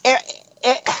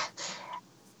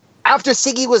 After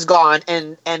Siggy was gone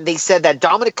and they said that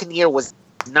Dominic Kinnear was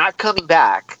not coming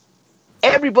back,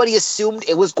 everybody assumed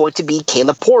it was going to be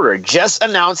Caleb Porter. Just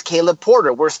announced Caleb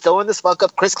Porter. We're still in this fuck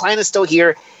up. Chris Klein is still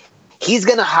here. He's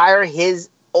going to hire his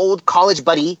old college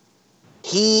buddy.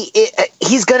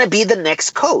 He's going to be the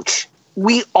next coach.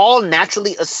 We all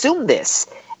naturally assume this.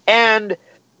 And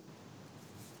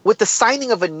with the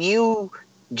signing of a new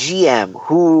GM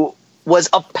who was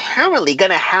apparently going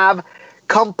to have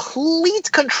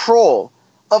complete control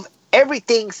of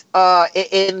everything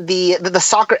in the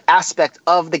soccer aspect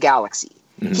of the Galaxy.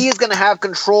 Mm-hmm. He is going to have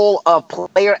control of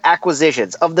player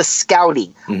acquisitions, of the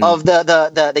scouting, mm-hmm. of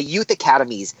the youth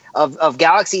academies, of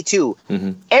Galaxy 2.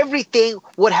 Mm-hmm. Everything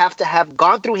would have to have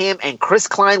gone through him, and Chris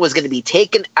Klein was going to be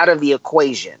taken out of the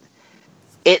equation.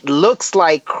 It looks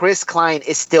like Chris Klein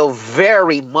is still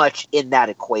very much in that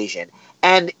equation.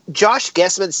 And Josh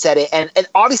Gessman said it, and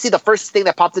obviously the first thing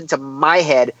that popped into my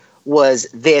head was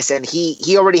this, and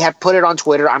he already had put it on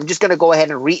Twitter. I'm just going to go ahead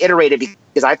and reiterate it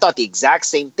because I thought the exact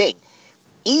same thing.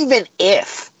 Even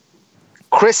if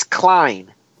Chris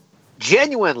Klein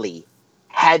genuinely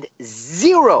had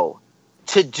zero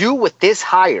to do with this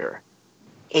hire,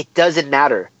 it doesn't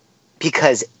matter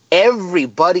because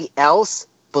everybody else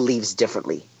believes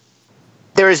differently.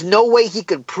 There is no way he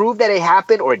could prove that it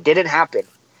happened or it didn't happen.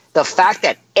 The fact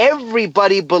that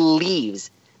everybody believes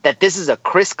that this is a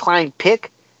Chris Klein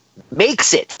pick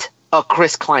makes it a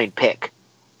Chris Klein pick.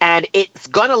 And it's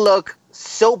going to look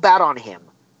so bad on him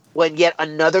when yet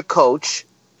another coach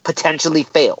potentially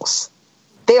fails.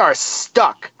 They are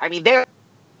stuck. I mean, they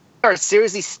are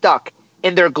seriously stuck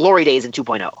in their glory days in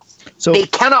 2.0. So they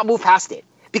cannot move past it.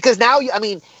 Because now, I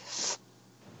mean,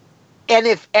 and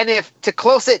if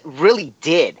Teclosett really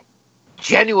did,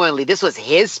 genuinely, this was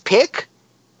his pick,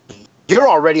 you're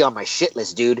already on my shit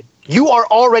list, dude. You are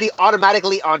already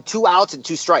automatically on 2 outs and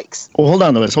 2 strikes. Well, hold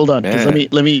on, Lewis. Hold on. Let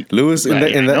me. Lewis, in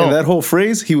that whole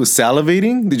phrase, he was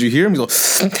salivating. Did you hear him? He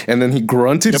was like, and then he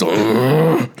grunted. Yep. So,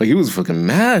 like he was fucking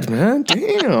mad, man.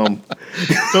 Damn.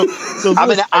 so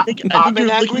Lewis, I think you're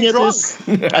looking at this.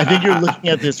 I think you're looking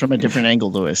at this from a different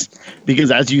angle, Lewis,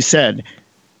 because as you said,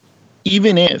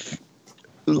 even if,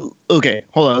 okay,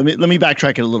 hold on. Let me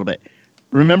backtrack it a little bit.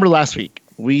 Remember last week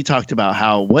we talked about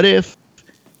how what if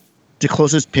the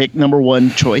closest pick number 1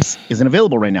 choice isn't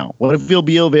available right now? What if he'll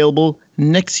be available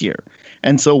next year?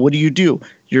 And so what do?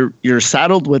 You're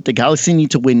saddled with the Galaxy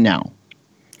need to win now.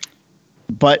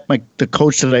 But the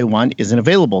coach that I want isn't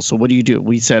available. So what do?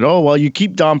 We said, oh, well, you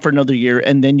keep Dom for another year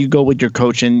and then you go with your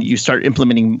coach and you start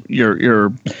implementing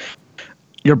your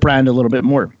brand a little bit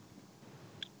more.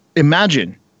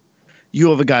 Imagine you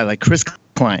have a guy like Chris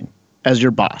Klein as your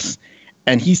boss.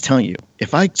 And he's telling you,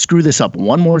 if I screw this up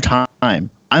one more time,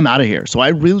 I'm out of here. So I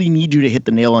really need you to hit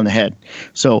the nail on the head.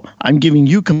 So I'm giving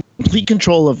you complete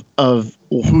control of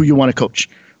who you want to coach,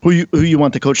 who you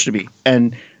want the coach to be.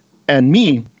 And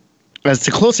me, as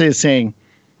Teclosett is saying,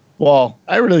 well,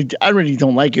 I really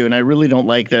don't like you, and I really don't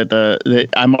like that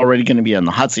I'm already going to be on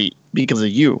the hot seat because of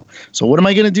you. So what am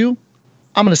I going to do?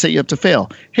 I'm going to set you up to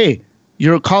fail. Hey,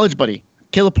 you're a college buddy,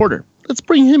 Caleb Porter. Let's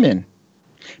bring him in.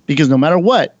 Because no matter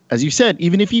what, as you said,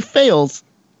 even if he fails,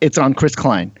 it's on Chris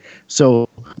Klein. So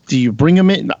do you bring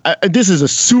him in? This is a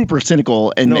super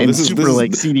cynical and super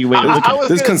seedy way to look at it.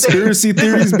 There's conspiracy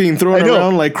theories being thrown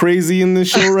around like crazy in this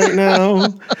show right now.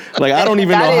 Like I don't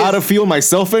even know how to feel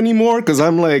myself anymore because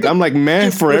I'm like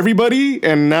meh for everybody,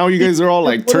 and now you guys are all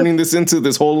like turning this into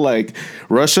this whole like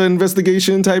Russia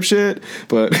investigation type shit.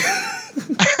 But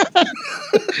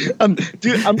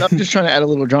dude, I'm just trying to add a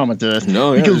little drama to this.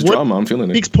 No, yeah, there's drama. I'm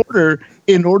feeling it. Picks Porter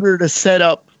in order to set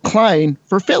up Klein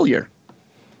for failure.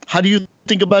 How do you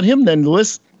think about him then,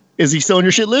 Lewis? Is he still on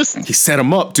your shit list? He set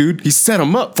him up, dude. He set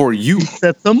him up for you. He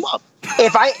set them up.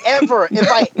 If I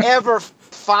ever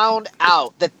found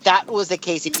out that was the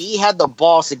case, if he had the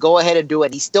balls to go ahead and do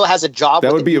it, he still has a job.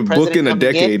 That would be a book in a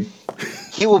decade.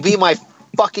 He will be my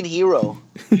fucking hero.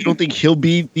 You don't think he'll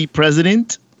be the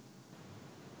president?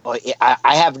 Oh,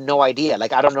 I have no idea.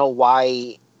 Like, I don't know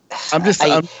why. I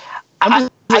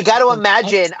got to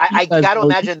imagine. I got to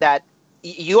imagine that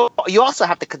you also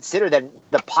have to consider that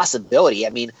the possibility.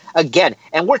 I mean, again,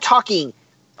 and we're talking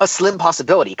a slim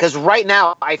possibility because right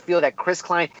now I feel that Chris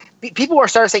Klein. People are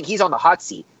starting saying he's on the hot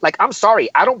seat. Like, I'm sorry,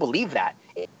 I don't believe that.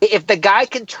 If the guy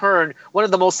can turn one of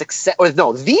the most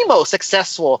the most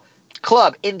successful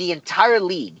worst club in the entire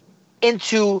league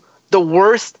into the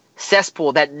worst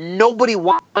cesspool that nobody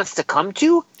wants to come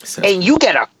to, and you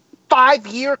get a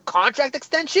 5-year contract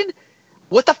extension,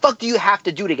 what the fuck do you have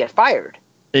to do to get fired?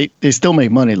 They still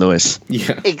make money, Lewis.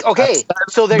 Yeah. Okay,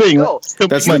 so there you go.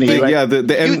 That's money, the thing, right?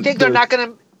 Yeah. You think they're not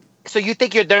gonna? So you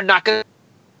think they're not gonna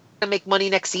make money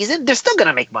next season? They're still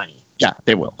gonna make money. Yeah,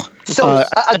 they will. So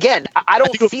again, I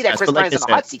don't see that Chris Bryant's on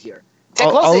the hot seat here. Ted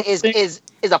Clausen is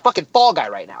a fucking fall guy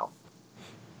right now.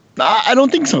 I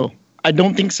don't think so. I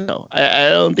don't think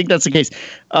that's the case.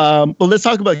 But let's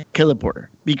talk about Caleb Porter,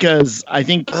 because I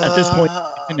think at this point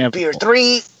it's inevitable. Beer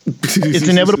 3. It's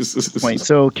inevitable at this point.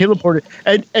 So Caleb Porter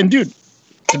and dude,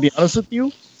 to be honest with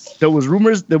you, there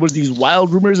was these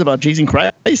wild rumors about Jason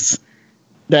Christ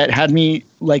that had me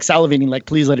like salivating, like,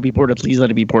 please let it be Porter, please let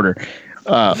it be Porter.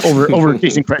 Over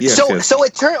Jason Christ. Yes, so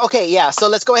it turned okay. Yeah. So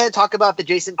let's go ahead and talk about the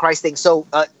Jason Christ thing. So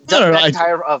Doug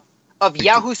McIntyre of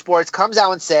Yahoo Sports comes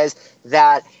out and says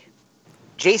that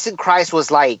Jason Christ was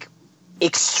like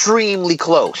extremely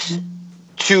close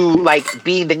to like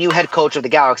being the new head coach of the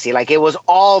Galaxy. Like it was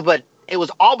all but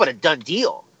a done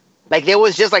deal. Like there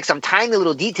was just like some tiny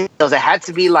little details that had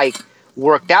to be like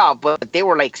worked out, but they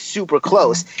were like super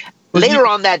close. Later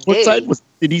on that day,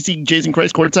 did he see Jason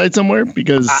Christ courtside somewhere?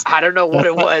 Because I don't know what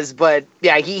it was, but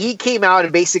yeah, he came out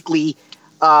and basically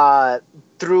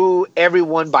threw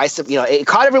everyone by it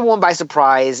caught everyone by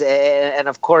surprise, and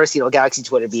of course, Galaxy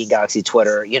Twitter being Galaxy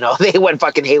Twitter, they went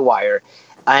fucking haywire,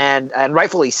 and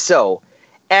rightfully so.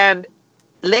 And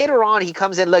later on, he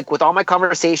comes in, look, with all my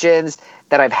conversations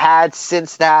that I've had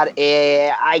since that,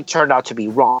 I turned out to be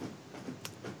wrong.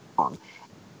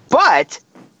 But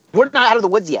we're not out of the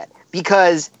woods yet,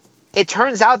 because it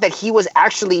turns out that he was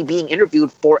actually being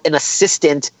interviewed for an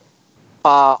assistant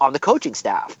on the coaching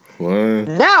staff. What?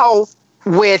 Now,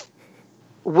 with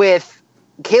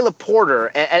Caleb Porter,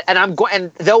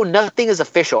 and though nothing is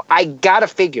official, I gotta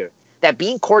figure that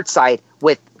being courtside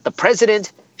with the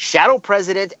president, shadow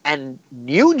president, and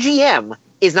new GM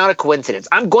is not a coincidence.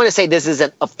 I'm going to say this is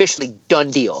an officially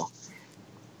done deal.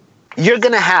 You're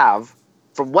gonna have,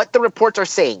 from what the reports are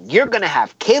saying, you're gonna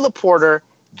have Caleb Porter,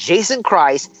 Jason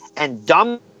Christ, and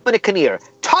Dominic Kinnear.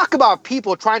 Talk about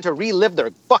people trying to relive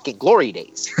their fucking glory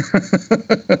days.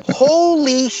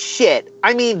 Holy shit.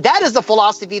 I mean, that is the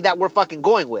philosophy that we're fucking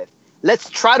going with. Let's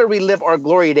try to relive our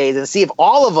glory days and see if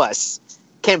all of us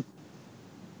can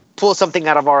pull something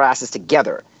out of our asses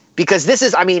together. Because this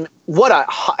is, I mean, what a...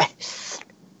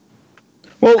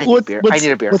 Well, I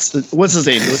need a beer. What's the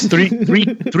saying?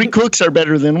 Three cooks are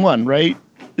better than one, right?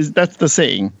 That's the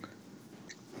saying.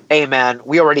 Hey, man,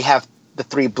 we already have the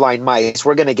 3 blind mice.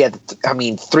 We're going to get,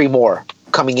 3 more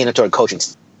coming into our coaching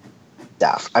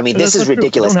staff. I mean, this is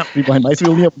ridiculous. We don't have 3 blind mice. We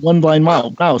only have 1 blind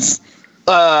mouse.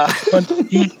 But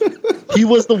he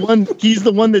was the one. He's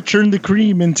the one that turned the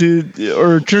cream into,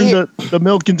 or turned the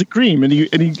milk into cream, and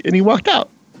he walked out.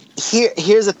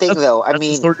 Here's the thing, though. I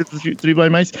mean, the 3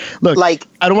 blind mice. Look, like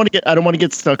I don't want to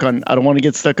get stuck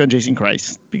on Jason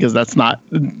Christ, because I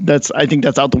think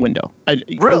that's out the window.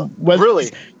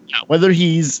 Really. Whether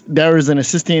he's there as an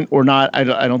assistant or not, I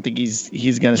don't think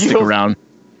he's going to stick around.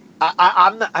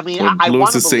 I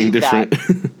want to believe different.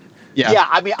 that. Yeah.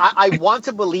 I mean, I want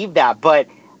to believe that, but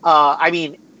I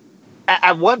mean,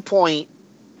 at one point,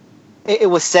 it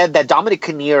was said that Dominic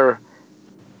Kinnear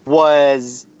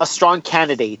was a strong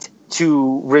candidate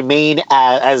to remain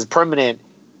as permanent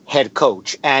head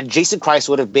coach, and Jason Christ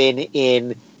would have been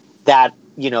in that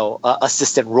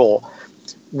assistant role.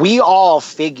 We all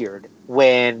figured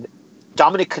when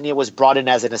Dominic Kinnear was brought in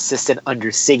as an assistant under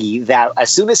Siggy that as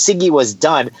soon as Siggy was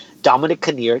done, Dominic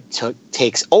Kinnear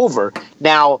takes over.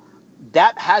 Now,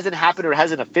 that hasn't happened, or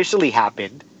hasn't officially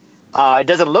happened. It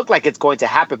doesn't look like it's going to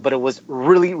happen, but it was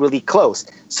really, really close.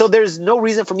 So there's no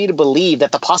reason for me to believe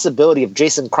that the possibility of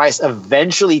Jason Christ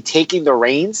eventually taking the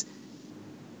reins,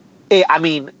 I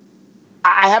mean,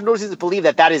 I have no reason to believe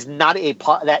that is not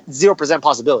that 0%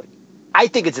 possibility. I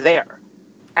think it's there.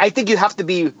 I think you have to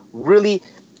be really,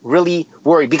 really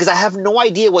worried, because I have no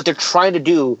idea what they're trying to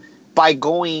do by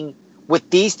going with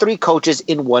these 3 coaches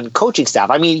in one coaching staff.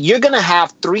 I mean, you're going to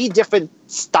have 3 different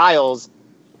styles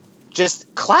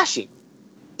just clashing.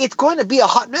 It's going to be a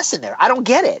hot mess in there. I don't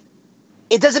get it.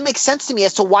 It doesn't make sense to me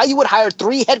as to why you would hire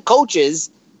 3 head coaches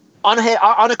on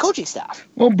a coaching staff.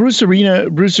 Well, Bruce Arena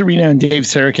and Dave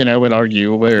Sarachan, I would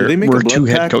argue, were 2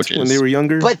 head coaches when they were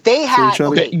younger. But they had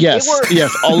yes.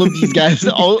 All of these guys,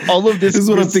 all of this. This is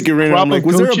what I'm thinking right now. I'm like,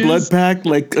 was there a blood pact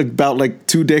like about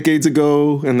 2 decades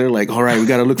ago? And they're like, all right, we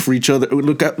got to look for each other.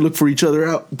 Look for each other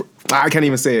out. I can't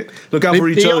even say it. Look out for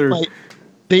each other.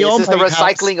 This is the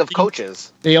recycling of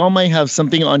coaches. They all might have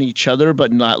something on each other,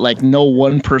 but not like no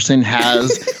one person has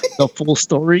the full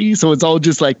story. So it's all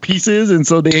just like pieces. And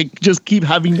so they just keep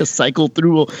having to cycle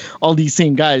through all these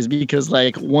same guys because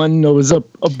like one knows a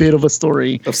bit of a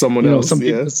story of someone else.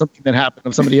 Something that happened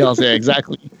of somebody else. Yeah,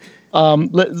 exactly.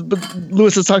 But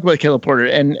Lewis, let's talk about Caleb Porter.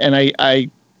 And I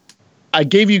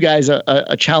gave you guys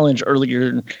a challenge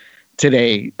earlier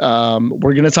today.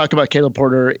 We're going to talk about Caleb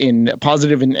Porter in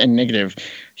positive and negative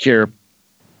here.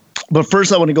 But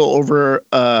first, I want to go over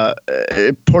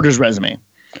Porter's resume.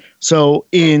 So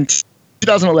in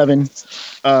 2011,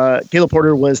 Caleb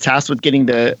Porter was tasked with getting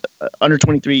the under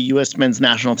 23 U.S. men's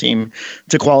national team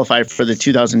to qualify for the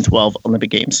 2012 Olympic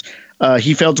Games.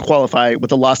 He failed to qualify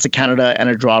with a loss to Canada and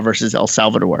a draw versus El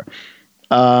Salvador.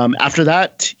 After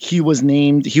that, he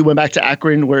went back to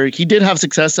Akron where he did have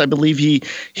success. I believe he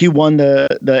won the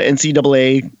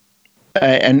NCAA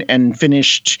and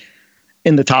finished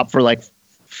in the top for like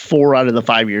 4 out of the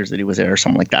 5 years that he was there or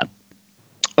something like that.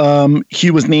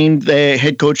 He was named the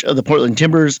head coach of the Portland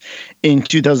Timbers in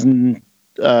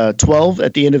 2012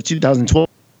 at the end of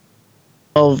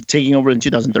 2012, taking over in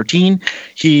 2013.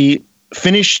 He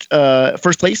finished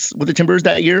first place with the Timbers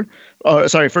that year.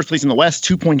 First place in the West,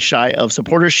 2 points shy of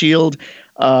Supporters Shield,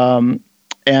 and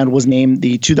was named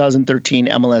the 2013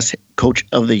 MLS Coach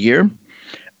of the Year.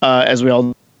 As we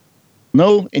all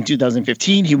know, in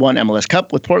 2015, he won MLS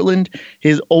Cup with Portland.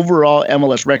 His overall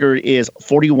MLS record is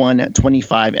 41,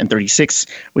 25, and 36,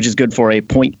 which is good for a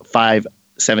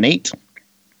 .578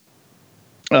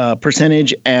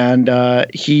 percentage. And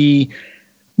he,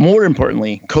 more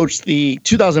importantly, coached the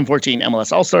 2014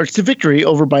 MLS All-Stars to victory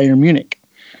over Bayern Munich.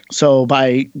 So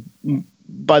by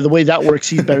the way that works,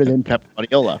 he's better than Pep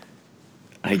Guardiola,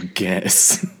 I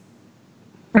guess.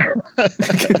 Porter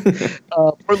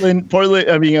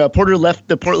left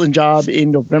the Portland job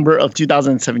in November of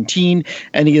 2017,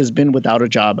 and he has been without a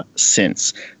job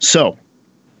since. So,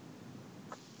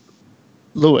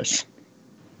 Lewis,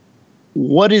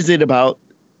 what is it about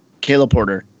Caleb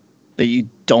Porter that you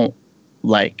don't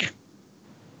like?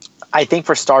 I think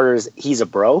for starters, he's a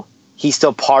bro. He's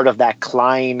still part of that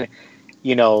Klein,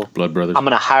 Blood Brothers. I'm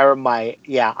gonna hire my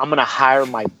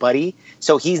buddy.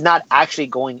 So he's not actually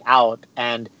going out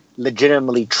and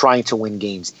legitimately trying to win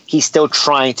games. He's still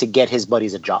trying to get his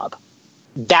buddies a job.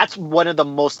 That's one of the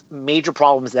most major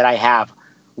problems that I have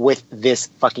with this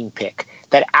fucking pick.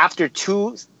 That after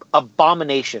 2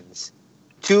 abominations,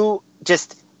 2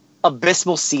 just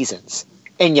abysmal seasons,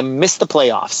 and you miss the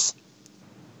playoffs,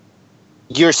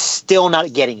 you're still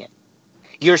not getting it.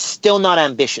 You're still not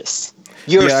ambitious.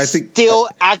 You're still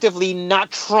actively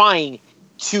not trying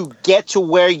to get to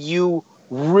where you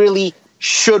really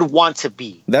should want to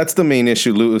be. That's the main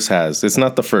issue Lewis has. It's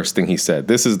not the first thing he said.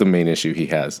 This is the main issue he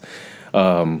has.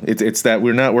 It's that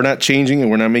we're not changing,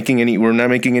 and we're not making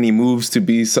any moves to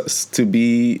be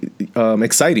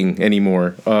exciting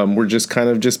anymore. We're just kind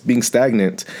of just being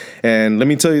stagnant. And let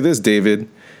me tell you this, David,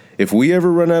 if we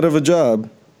ever run out of a job,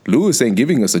 Lewis ain't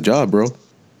giving us a job, bro.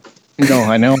 No,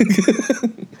 I know.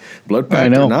 Blood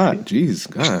pact or not. Jeez,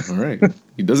 God, all right.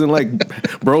 He doesn't like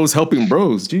bros helping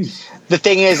bros. Jeez. The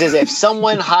thing is if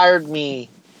someone hired me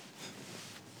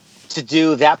to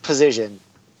do that position,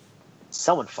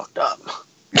 someone fucked up.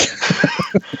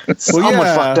 Someone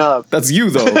fucked up. That's you,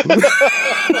 though.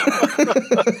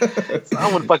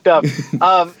 Someone fucked up.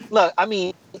 Look, I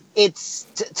mean, it's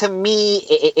to me,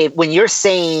 when you're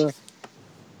saying,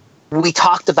 we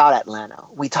talked about Atlanta,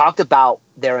 we talked about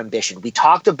their ambition, we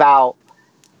talked about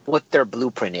what their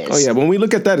blueprint is. Oh yeah, when we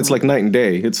look at that, it's like night and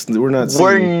day. We're not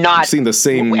seeing the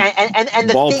same and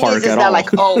the ballpark thing is at that all. Like,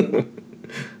 oh,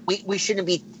 we shouldn't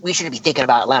be thinking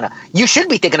about Atlanta. You should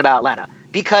be thinking about Atlanta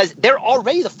because they're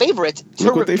already the favorites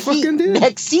to repeat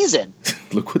next season.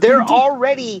 Look what they're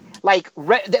already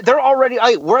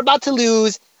we're about to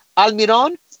lose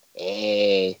Almiron.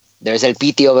 Hey, there's El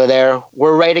Piti over there.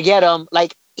 We're ready to get him.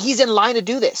 Like, he's in line to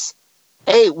do this.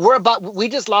 Hey, we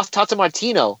just lost Tata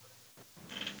Martino.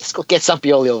 Let's go get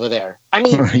Sampioli over there. I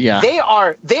mean, yeah. they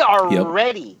are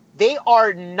ready. They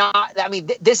are not. I mean,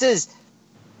 this is.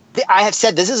 I have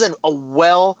said this is a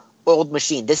well-oiled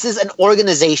machine. This is an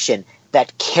organization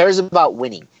that cares about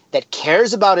winning, that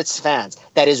cares about its fans,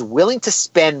 that is willing to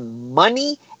spend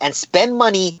money and spend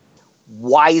money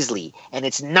wisely. And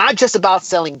it's not just about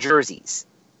selling jerseys.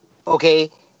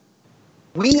 Okay.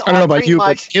 I don't know about you,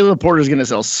 but Caleb Porter is going to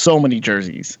sell so many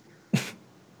jerseys.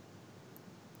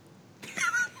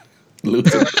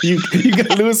 Lewis, you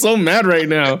got Lewis so mad right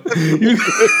now.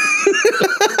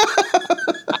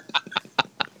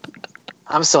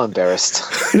 I'm so embarrassed.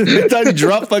 I thought he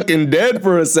dropped fucking dead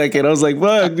for a second. I was like,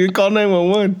 fuck, dude, call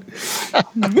 911.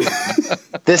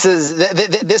 This is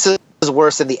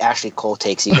worse than the Ashley Cole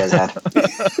takes you guys had.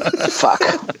 Fuck.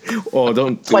 Oh,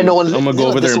 don't. Why no one, I'm going to go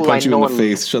over there and punch you in the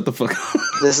face. Shut the fuck up.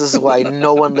 This is why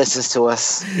no one listens to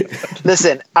us.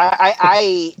 Listen,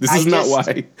 This is not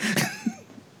why.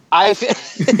 I feel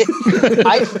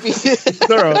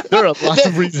there are lots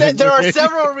of reasons. There are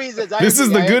several reasons. This is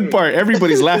the good part.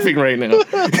 Everybody's laughing right now.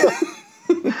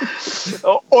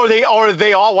 or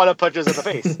they all want to punch us in the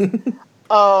face.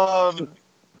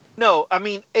 No, I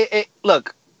mean,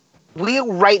 look, we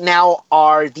right now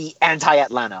are the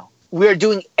anti-Atlanta. We are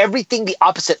doing everything the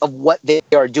opposite of what they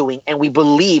are doing, and we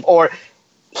believe, or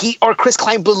Chris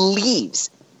Klein believes,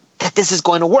 that this is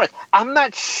going to work. I'm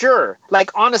not sure. Like,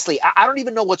 honestly, I don't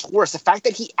even know what's worse. The fact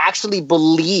that he actually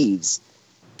believes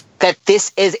that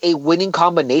this is a winning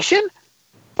combination,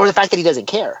 or the fact that he doesn't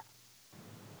care.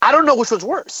 I don't know which one's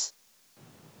worse.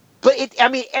 But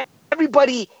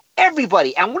everybody, and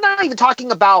we're not even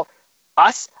talking about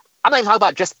us. I'm not even talking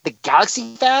about just the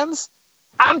Galaxy fans.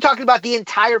 I'm talking about the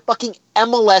entire fucking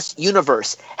MLS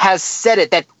universe has said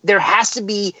it, that there has to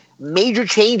be major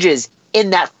changes in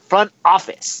that front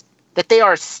office, that they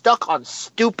are stuck on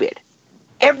stupid.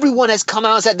 Everyone has come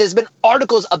out and said there's been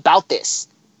articles about this.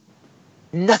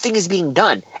 Nothing is being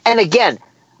done. And again,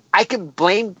 I can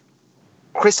blame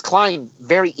Chris Klein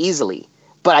very easily,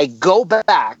 but I go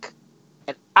back,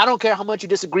 and I don't care how much you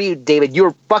disagree, David,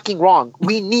 you're fucking wrong.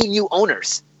 We need new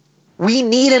owners. We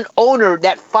need an owner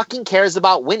that fucking cares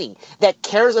about winning, that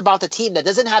cares about the team, that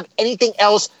doesn't have anything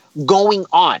else going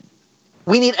on.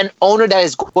 We need an owner that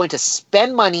is going to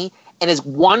spend money and is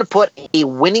want to put a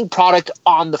winning product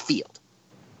on the field.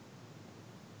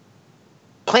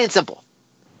 Plain and simple.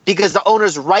 Because the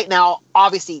owners right now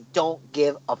obviously don't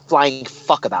give a flying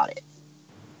fuck about it.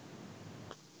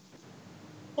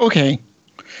 Okay.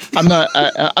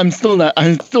 I still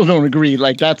don't agree.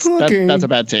 Like that's a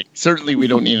bad take. Certainly we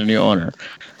don't need a new owner.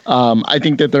 I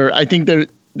think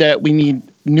that we need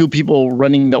new people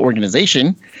running the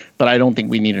organization, but I don't think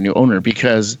we need a new owner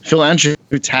because Phil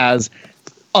Anschutz has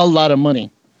a lot of money.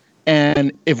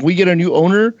 And if we get a new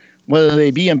owner, whether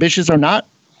they be ambitious or not,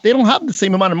 they don't have the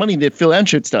same amount of money that Phil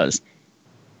Anschutz does.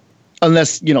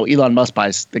 Unless, Elon Musk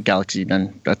buys the Galaxy,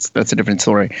 then that's a different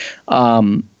story.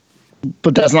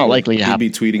 But that's not likely to happen.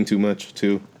 He'd be tweeting too much,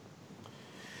 too.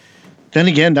 Then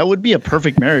again, that would be a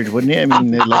perfect marriage, wouldn't it? I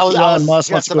mean, Elon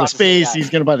Musk wants to go to space.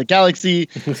 He's going to buy the Galaxy.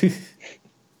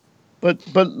 But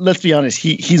let's be honest.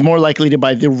 He's more likely to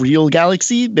buy the real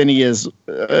Galaxy than he is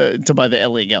to buy the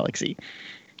LA Galaxy.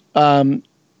 I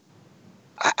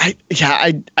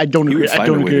don't agree. I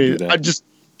don't agree. I just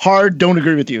don't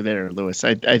agree with you there, Lewis.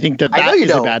 I think that is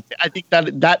a bad. I think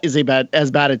that is as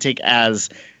bad a take as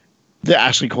the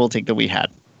Ashley Cole take that we had.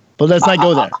 But let's not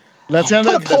go there. Let's not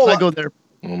go there.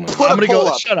 Oh my God. I'm going to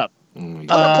go. Shut up. Oh my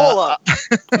God. Put a pull up.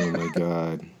 Oh my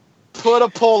God. Put a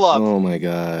pull up. Oh my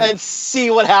God. And see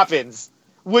what happens.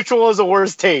 Which one was the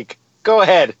worst take? Go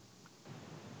ahead.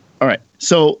 All right.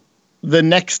 So the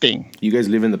next thing. You guys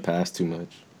live in the past too much.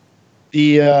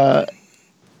 I'm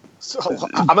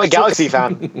a Galaxy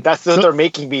fan. That's what they're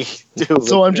making me do.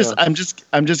 So I'm just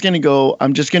gonna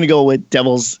go with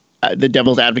the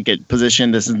devil's advocate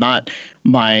position. This is not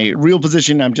my real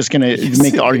position. I'm just gonna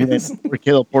make the argument for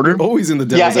Caleb Porter. You're always in the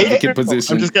devil's advocate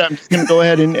position. I'm just gonna go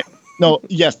ahead and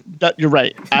you're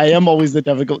right. I am always the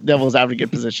devil's advocate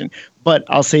position. But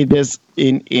I'll say this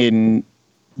in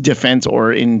defense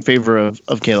or in favor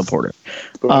of Caleb Porter.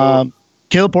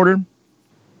 Caleb Porter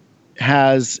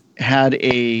has had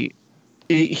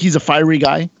he's a fiery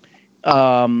guy.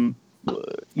 For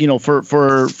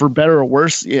better or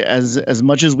worse, as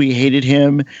much as we hated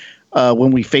him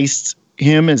when we faced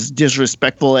him, as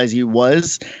disrespectful as he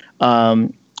was,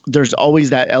 there's always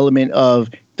that element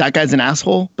of that guy's an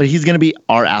asshole, but he's going to be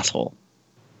our asshole.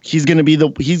 He's going to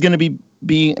be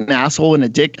being an asshole and a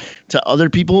dick to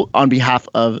other people on behalf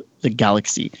of the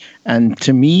Galaxy. And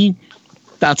to me,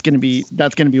 that's going to be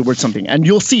worth something. And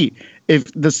you'll see if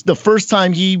the first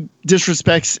time he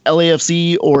disrespects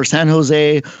LAFC or San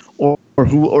Jose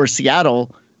or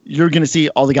Seattle, you're going to see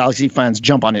all the Galaxy fans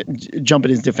jump in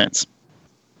his defense.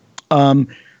 The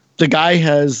guy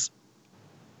has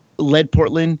led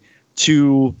Portland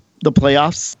to the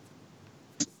playoffs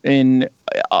in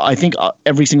I think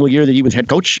every single year that he was head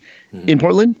coach in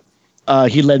Portland.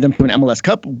 He led them to an MLS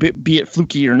Cup, be it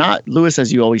fluky or not. Lewis,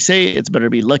 as you always say, it's better to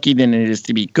be lucky than it is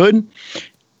to be good.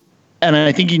 And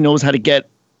I think he knows how to get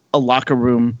a locker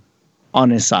room on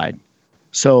his side.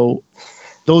 So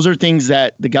those are things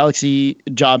that the Galaxy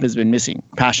job has been missing.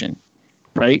 Passion,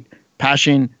 right?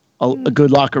 Passion a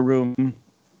good locker room.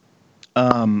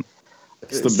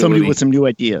 Somebody with some new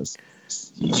ideas.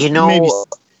 Maybe.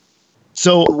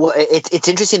 So well, it's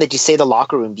interesting that you say the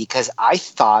locker room, because I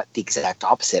thought the exact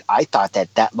opposite. I thought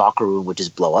that locker room would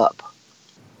just blow up.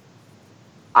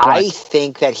 Right. I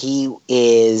think that he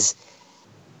is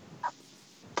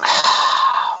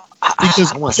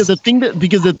because the thing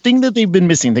that they've been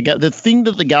missing, the thing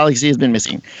that the Galaxy has been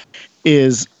missing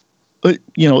is,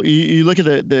 you look at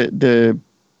the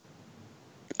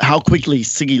how quickly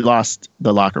Siggy lost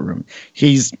the locker room.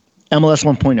 He's MLS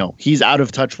 1.0. He's out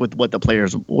of touch with what the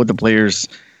players,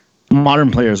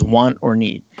 modern players want or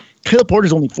need. Caleb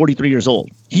Porter's only 43 years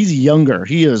old. He's younger.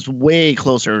 He is way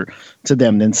closer to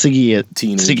them than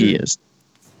Siggy is.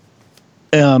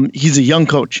 He's a young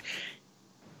coach.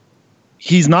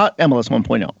 He's not MLS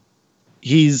 1.0.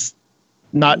 He's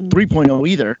not 3.0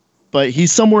 either, but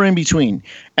he's somewhere in between.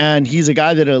 And he's a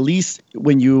guy that at least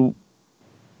when you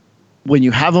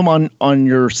have him on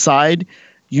your side,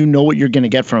 you know what you're going to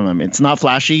get from him. It's not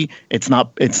flashy. It's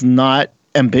not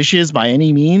ambitious by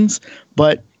any means,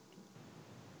 but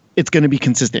it's going to be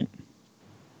consistent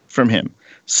from him.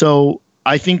 So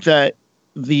I think that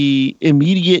the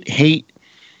immediate hate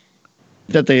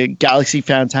that the Galaxy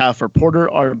fans have for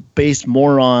Porter are based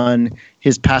more on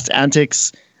his past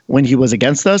antics when he was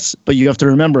against us. But you have to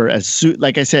remember,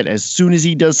 like I said, as soon as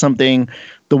he does something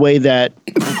the way that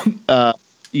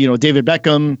David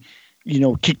Beckham,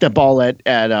 kicked that ball at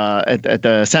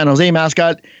the San Jose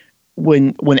mascot,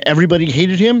 when everybody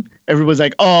hated him, everybody's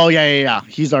like, oh yeah,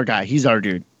 he's our guy, he's our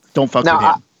dude. Don't fuck with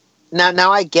him.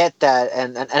 Now I get that,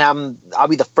 and I'll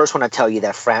be the first one to tell you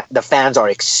that the fans are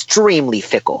extremely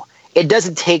fickle. It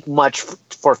doesn't take much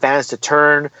for fans to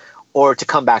turn or to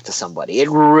come back to somebody. It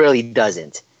really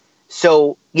doesn't.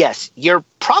 So yes, you're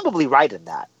probably right in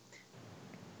that.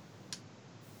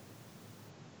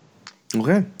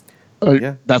 Okay.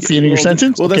 Yeah, that's the end of your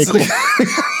sentence. Well, okay, that's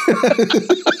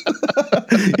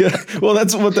yeah. Well,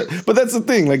 that's the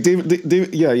thing. Like David,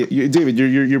 David,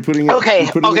 you're putting. Okay,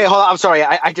 hold on. I'm sorry.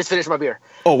 I just finished my beer.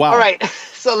 Oh wow. All right.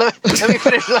 So let me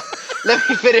finish. Let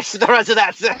me finish the rest of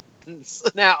that sentence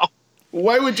now.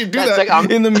 Why would you do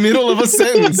that in the middle of a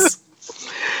sentence?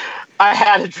 I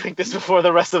had to drink this before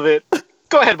the rest of it.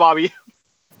 Go ahead, Bobby.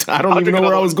 I don't even know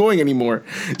where I was going anymore.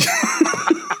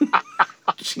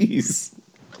 Jeez.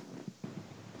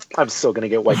 I'm still gonna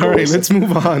get white. All right, let's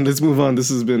move on. This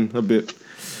has been a bit.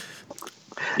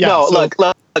 Yeah, no, look.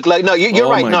 No, you're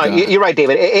right. No, you're right,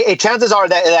 David. Chances are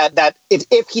that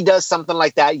if he does something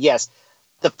like that, yes,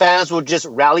 the fans will just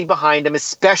rally behind him,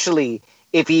 especially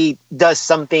if he does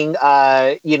something,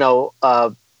 towards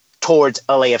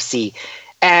LAFC.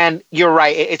 And you're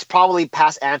right. It's probably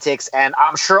past antics, and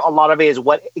I'm sure a lot of it is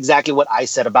exactly what I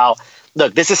said about.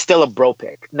 Look, this is still a bro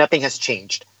pick. Nothing has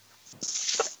changed.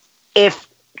 If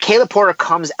Caleb Porter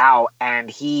comes out and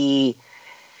he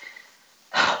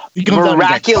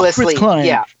miraculously, and he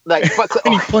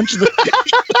punches him.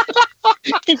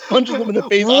 He punches him in the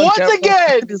face. Once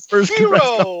again, his first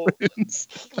hero,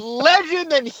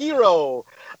 legend, and hero.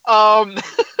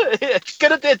 It's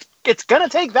gonna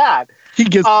take that.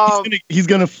 He's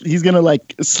gonna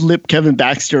like slip Kevin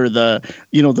Baxter the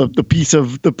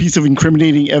piece of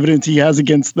incriminating evidence he has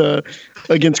against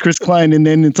Chris Klein, and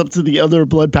then it's up to the other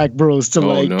Blood Pack bros to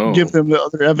give them the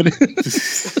other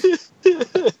evidence.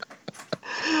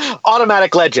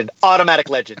 Automatic legend.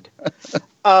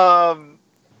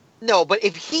 No, but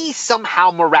if he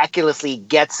somehow miraculously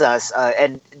gets us,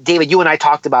 and David, you and I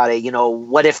talked about it,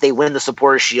 what if they win the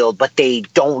Supporter Shield, but they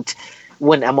don't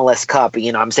win MLS Cup?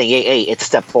 I'm saying, hey, it's a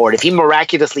step forward. If he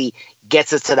miraculously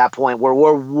gets us to that point where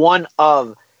we're one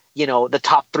of, the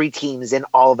top 3 teams in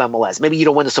all of MLS, maybe you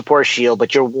don't win the Supporter Shield,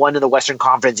 but you're one in the Western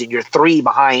Conference and you're 3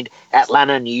 behind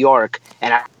Atlanta and New York.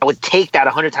 And I would take that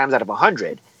 100 times out of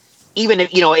 100. Even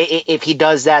if he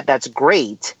does that, that's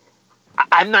great.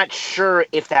 I'm not sure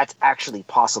if that's actually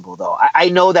possible, though. I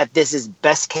know that this is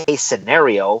best case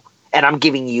scenario, and I'm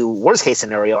giving you worst case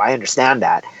scenario. I understand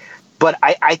that. But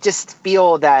I just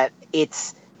feel that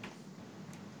it's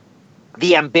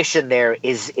the ambition there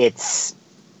it's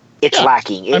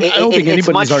lacking. I don't think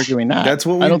anybody's arguing that. That's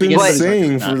what we've been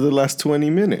saying for the last 20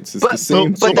 minutes. It's the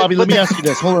same. So Bobby, let me ask you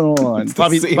this. Hold on.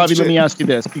 Bobby, let me ask you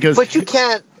this because. But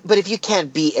if you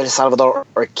can't beat El Salvador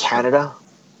or Canada.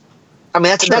 I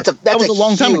mean, that was a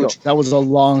long time ago. That was a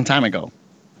long time ago.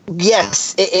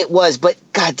 Yes, it was, but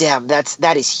goddamn,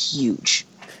 that is huge.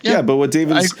 Yeah, but what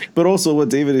David is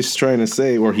trying to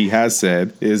say, or he has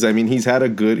said, is he's had a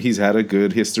good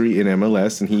history in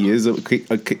MLS, and he is a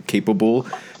capable,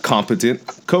 competent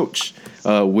coach.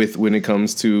 with when it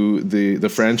comes to the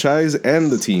franchise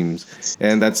and the teams,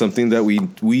 and that's something that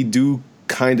we do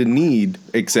kind of need.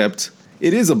 Except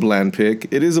it is a bland pick,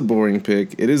 it is a boring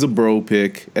pick, it is a bro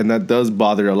pick, and that does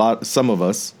bother a lot of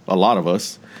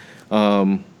us.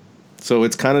 So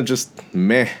it's kind of just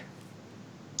meh.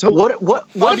 So what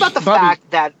about the fact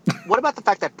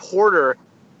that Porter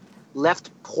left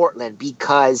Portland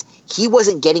because he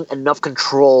wasn't getting enough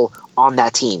control on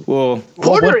that team? Well,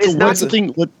 Porter is not the thing.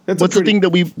 What's the thing that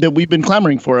we've been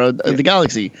clamoring for the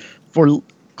Galaxy, for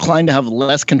Klein to have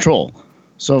less control?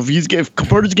 So if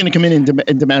Porter's going to come in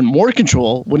and demand more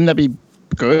control, wouldn't that be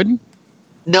good?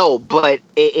 No, but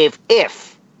if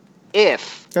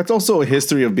that's also a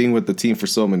history of being with the team for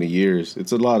so many years.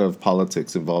 It's a lot of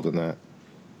politics involved in that.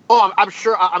 Oh, I'm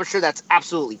sure that's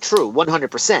absolutely true,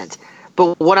 100%.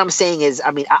 But what I'm saying is,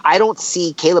 I mean, I don't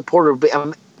see Caleb Porter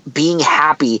being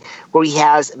happy where he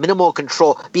has minimal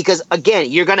control, because again,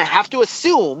 you're going to have to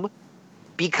assume,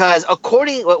 because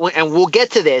and we'll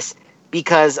get to this,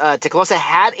 because Tecolosa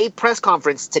had a press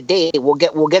conference today. We'll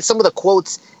get some of the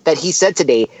quotes that he said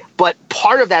today, but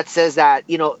part of that says that,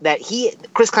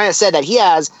 Chris Klein said that he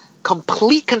has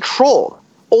complete control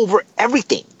over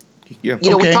everything. Yeah.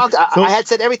 We talked. I had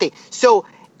said everything. So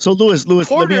Lewis,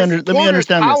 let me understand this.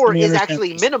 Power is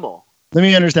actually minimal. Let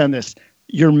me understand this.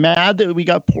 You're mad that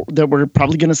that we're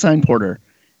probably going to sign Porter,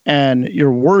 and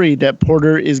you're worried that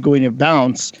Porter is going to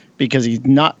bounce because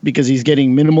he's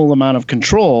getting minimal amount of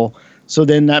control. So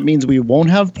then that means we won't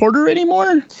have Porter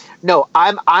anymore? No,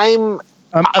 I'm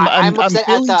upset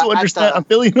failing to understand. I'm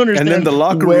failing to understand. And then the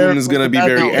locker room is going to be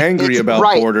very angry about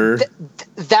Porter.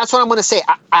 That's what I'm going to say.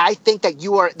 I think that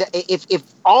you are. If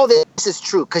all this is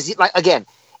true, because again,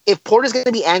 if Porter's going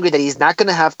to be angry that he's not going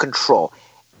to have control,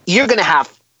 you're going to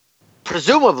have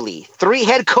presumably 3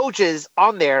 head coaches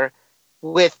on there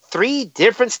with 3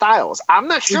 different styles. I'm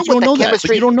not sure what the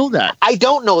chemistry. You don't know that. I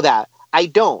don't know that. I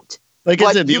don't. Like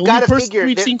I said, the only person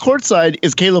we've seen courtside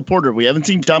is Caleb Porter. We haven't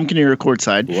seen Dom Kinnear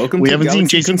courtside. We haven't seen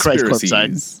Jason Christ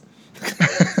courtside.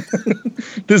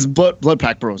 This blood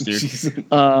pack bros, dude.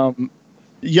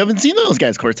 You haven't seen those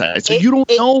guys courtside, so you don't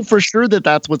know for sure that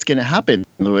that's what's going to happen,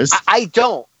 Lewis. I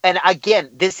don't. And again,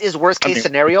 this is worst case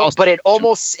scenario, but it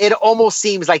almost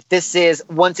seems like this is,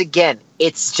 once again,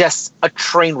 it's just a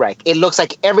train wreck. It looks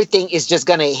like everything is just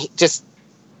going to just.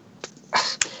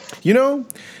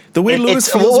 The way Lewis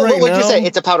feels right now. What would you say?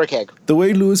 It's a powder keg. The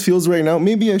way Lewis feels right now,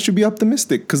 maybe I should be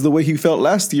optimistic, because the way he felt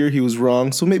last year, he was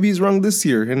wrong. So maybe he's wrong this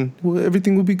year, and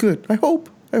everything will be good. I hope.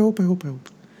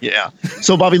 Yeah.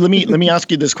 So Bobby, let me ask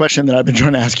you this question that I've been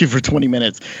trying to ask you for 20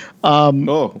 minutes. I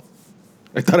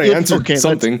thought I answered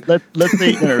something. Let's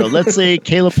say Let's say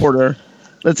Caleb Porter.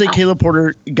 Let's say Caleb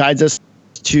Porter guides us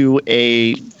to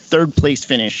a 3rd place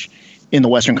finish in the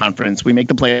Western Conference. We make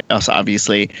the playoffs,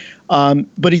 obviously,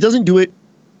 but he doesn't do it.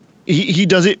 He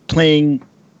does it playing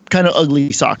kind of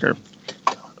ugly soccer.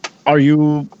 Are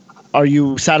you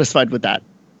satisfied with that?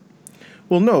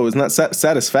 Well, no, it's not.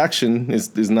 Satisfaction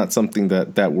is not something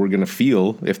that we're going to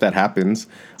feel if that happens.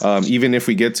 Even if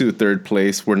we get to 3rd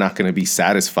place, we're not going to be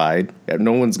satisfied.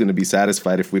 No one's going to be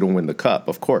satisfied if we don't win the cup,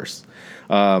 of course.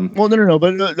 Well, no.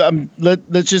 But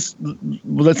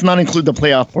let's not include the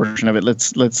playoff portion of it.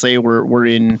 Let's say we're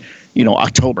in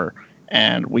October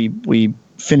and we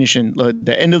finish in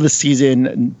the end of the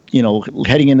season.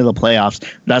 Heading into the playoffs.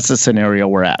 That's the scenario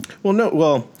we're at.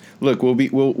 Look,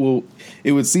 we'll.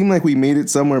 It would seem like we made it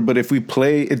somewhere, but if we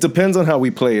play, it depends on how we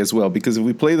play as well. Because if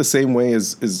we play the same way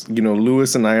as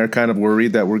Lewis and I are kind of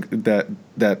worried that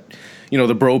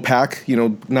the bro pack,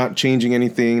 not changing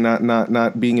anything,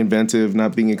 not being inventive,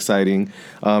 not being exciting.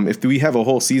 If we have a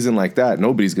whole season like that,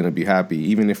 nobody's going to be happy,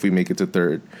 even if we make it to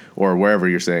 3rd or wherever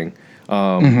you're saying.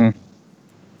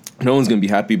 No one's going to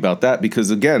be happy about that,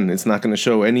 because again, it's not going to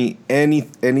show any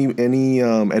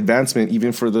advancement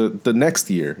even for the next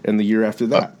year and the year after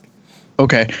that.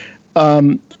 Okay.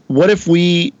 What if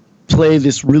we play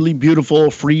this really beautiful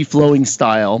free flowing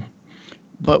style,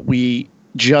 but we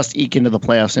just eke into the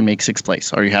playoffs and make 6th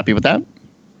place? Are you happy with that?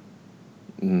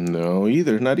 No,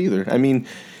 not either. I mean,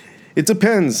 it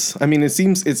depends. I mean,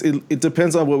 it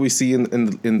depends on what we see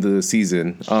in the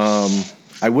season.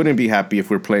 I wouldn't be happy if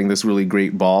we're playing this really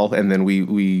great ball and then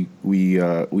we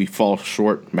fall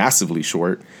short, massively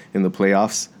short in the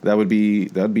playoffs. That would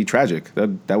be tragic.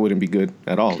 That wouldn't be good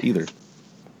at all either.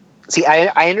 See,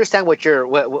 I understand what you're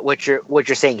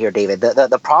saying here, David.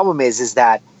 The problem is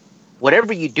that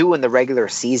whatever you do in the regular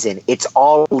season, it's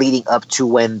all leading up to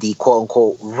when the quote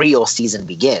unquote real season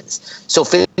begins. So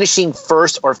finishing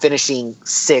 1st or finishing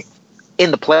 6th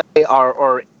in the play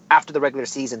or after the regular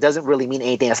season doesn't really mean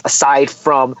anything else aside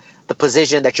from the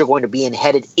position that you're going to be in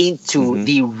headed into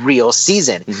the real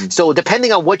season. So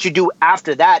depending on what you do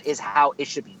after that is how it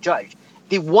should be judged.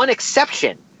 The one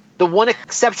exception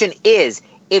is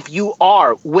if you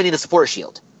are winning the Supporter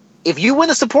Shield. If you win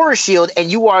the Supporter Shield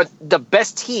and you are the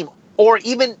best team or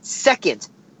even second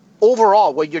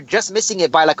overall, where you're just missing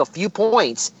it by like a few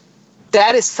points,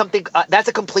 that is something that's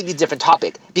a completely different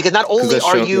topic, because not only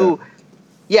are you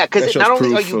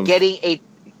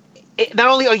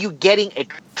getting a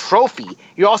trophy,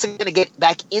 you're also going to get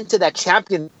back into that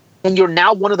champion, and you're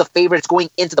now one of the favorites going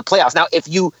into the playoffs. Now, if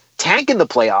you tank in the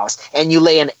playoffs and you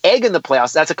lay an egg in the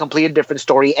playoffs, that's a completely different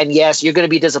story. And yes, you're going to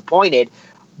be disappointed,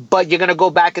 but you're going to go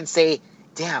back and say,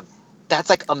 damn, that's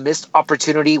like a missed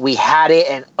opportunity. We had it,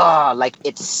 and like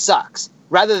it sucks.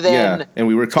 Rather than, and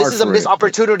we worked this hard is a missed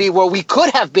opportunity where we could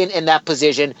have been in that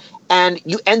position, and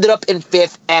you ended up in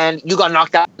 5th, and you got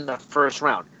knocked out in the first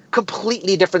round.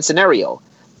 Completely different scenario.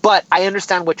 But I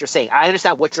understand what you're saying. I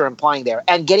understand what you're implying there.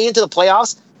 And getting into the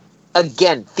playoffs,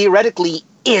 again, theoretically,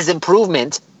 is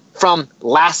improvement from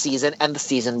last season and the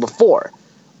season before.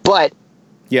 But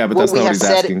that's not what he's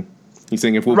asking. He's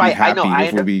saying if we'll be happy,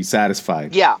 if we'll be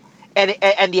satisfied. Yeah,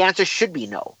 and the answer should be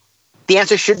no. The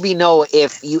answer should be no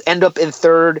if you end up in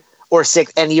 3rd or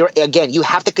 6th, and you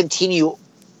have to continue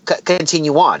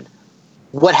on.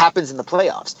 What happens in the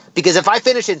playoffs? Because if I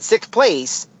finish in 6th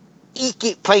place,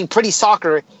 playing pretty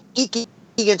soccer, eking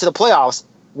into the playoffs,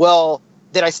 well,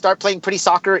 did I start playing pretty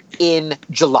soccer in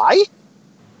July?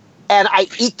 And I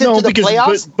eked into the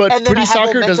playoffs, but and then pretty I have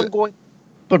soccer momentum going.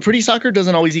 But pretty soccer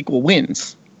doesn't always equal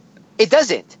wins. It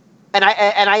doesn't, and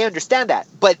I understand that.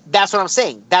 But that's what I'm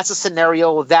saying. That's a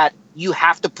scenario that you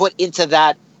have to put into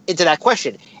that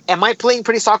question. Am I playing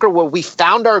pretty soccer where we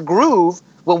found our groove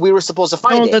when we were supposed to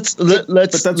find it? For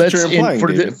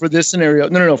this scenario.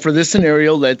 No. For this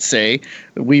scenario, let's say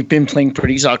we've been playing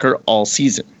pretty soccer all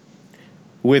season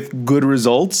with good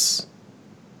results.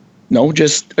 No,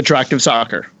 just attractive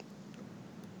soccer.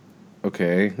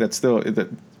 Okay, that's still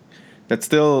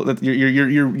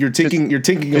you're taking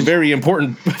a very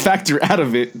important factor out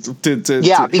of it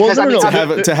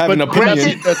to have an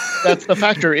opinion. That's the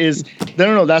factor.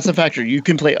 That's the factor. You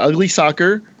can play ugly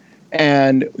soccer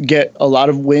and get a lot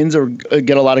of wins or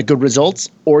get a lot of good results,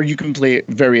 or you can play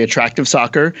very attractive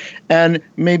soccer and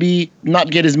maybe not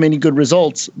get as many good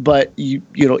results, but you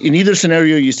know in either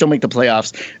scenario you still make the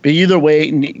playoffs. But either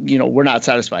way, we're not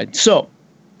satisfied. So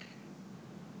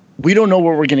we don't know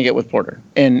what we're going to get with Porter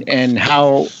and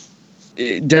how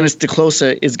Dennis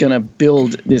DeClosa is going to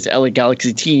build this LA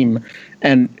Galaxy team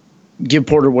and give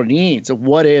Porter what he needs. So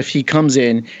what if he comes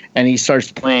in and he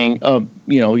starts playing,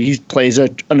 he plays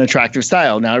an attractive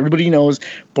style. Now everybody knows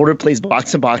Porter plays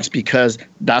box to box because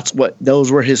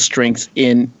those were his strengths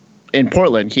in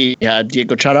Portland. He had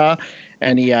Diego Chara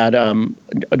and he had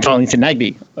Darlington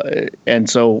Nagbe. And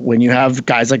so when you have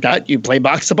guys like that, you play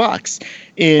box to box.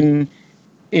 In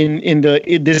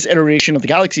this iteration of the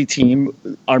Galaxy team,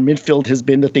 our midfield has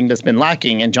been the thing that's been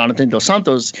lacking, and Jonathan Dos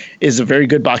Santos is a very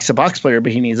good box-to-box player,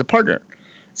 but he needs a partner.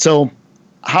 So,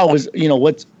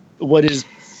 what is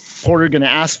Porter going to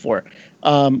ask for?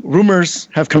 Rumors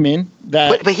have come in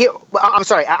that. But here, I'm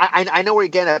sorry, I know where you're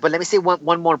getting at, but let me say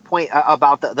one more point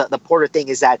about the Porter thing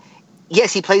is that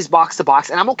yes, he plays box-to-box,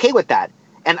 and I'm okay with that,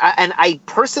 and I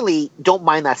personally don't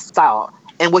mind that style.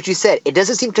 And what you said, it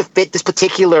doesn't seem to fit this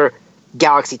particular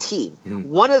Galaxy team.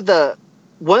 One of the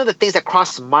things that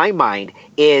crossed my mind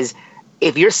is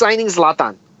if you're signing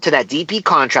Zlatan to that DP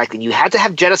contract and you had to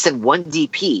have jettisoned one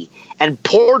DP, and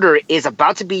Porter is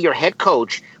about to be your head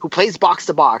coach who plays box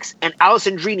to box, and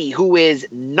Alessandrini, who is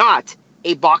not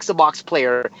a box to box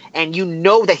player, and you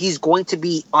know that he's going to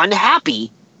be unhappy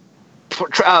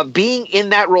being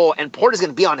in that role, and Porter's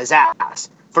going to be on his ass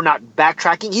for not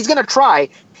backtracking. He's going to try.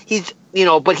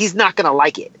 But he's not going to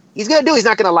like it. He's not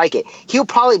going to like it. He'll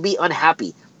probably be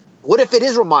unhappy. What if it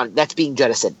is Roman that's being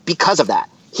jettisoned because of that?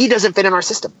 He doesn't fit in our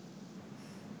system.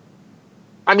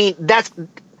 I mean, that's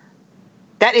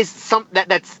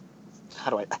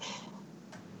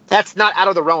not out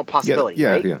of the realm of possibility.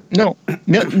 Yeah. No,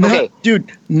 okay.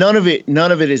 Dude, none of it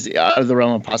is out of the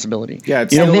realm of possibility. Yeah,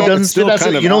 who doesn't fit that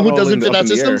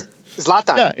system?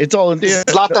 Zlatan. Yeah, it's all in there.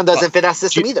 Zlatan doesn't fit that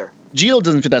system either. Gio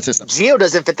doesn't fit that system.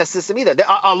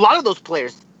 A lot of those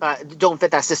players don't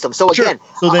fit that system. So again,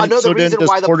 another reason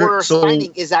why the Porter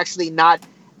signing is actually not.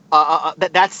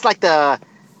 That's like the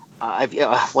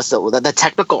what's the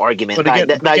technical argument? But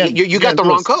again, you got the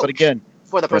wrong coach. But again,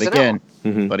 for the personnel.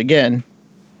 But again,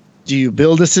 do you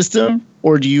build a system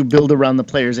or do you build around the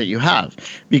players that you have?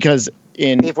 Because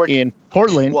in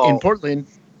Portland,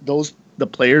 those the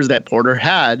players that Porter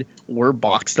had were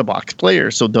box-to-box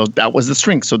players. So that was the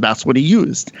strength. So that's what he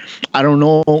used. I don't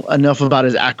know enough about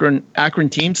his Akron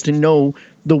teams to know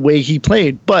the way he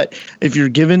played. But if you're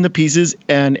given the pieces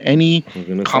and any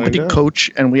competent coach,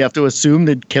 and we have to assume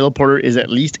that Caleb Porter is at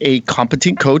least a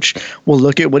competent coach, will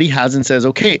look at what he has and says,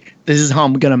 okay, this is how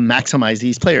I'm going to maximize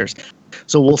these players.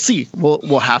 So we'll see.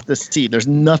 We'll have to see. There's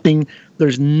nothing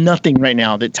right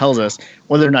now that tells us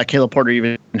whether or not Caleb Porter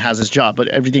even has his job. But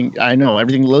everything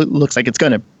looks like it's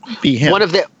going to be him. One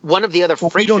of the other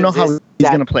frictions. We don't know how he's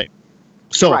going to play.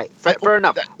 So right, fair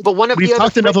enough. But we've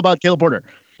talked enough about Caleb Porter.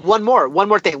 One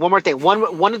more thing. One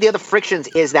of the other frictions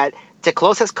is that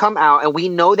Teklos has come out, and we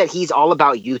know that he's all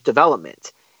about youth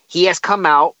development. He has come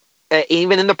out,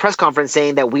 even in the press conference,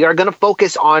 saying that we are going to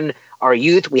focus on our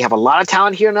youth. We have a lot of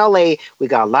talent here in LA. We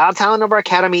got a lot of talent in our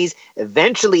academies.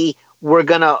 Eventually, we're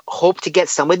going to hope to get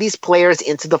some of these players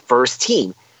into the first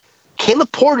team.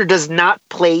 Caleb Porter does not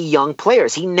play young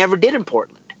players. He never did in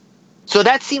Portland. So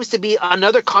that seems to be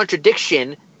another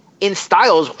contradiction in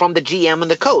styles from the GM and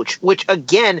the coach, which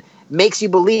again makes you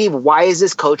believe, why is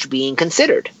this coach being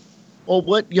considered? Well,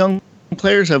 what young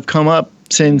players have come up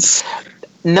since?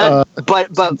 None, but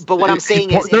what I'm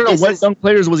saying is, what young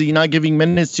players was he not giving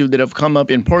minutes to that have come up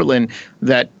in Portland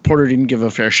that Porter didn't give a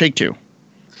fair shake to?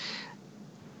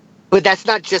 But that's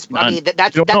not just. I mean,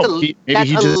 that's a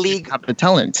league. Have the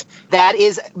talent. That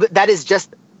is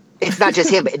just. It's not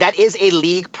just him. That is a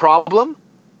league problem,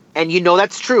 and you know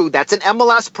that's true. That's an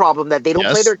MLS problem that they don't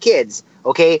play their kids.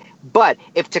 Okay, but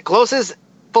if Teklos's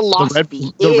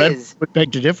philosophy the Red would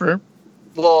beg to differ.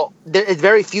 Well, there's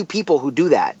very few people who do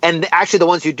that. And actually the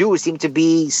ones who do seem to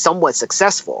be somewhat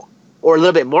successful or a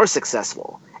little bit more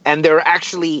successful. And they're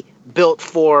actually built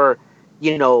for,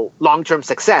 long-term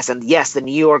success. And yes, the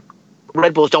New York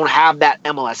Red Bulls don't have that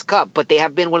MLS Cup, but they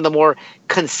have been one of the more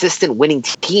consistent winning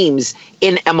teams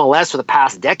in MLS for the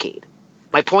past decade.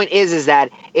 My point is that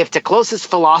if Teklos's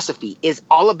philosophy is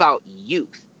all about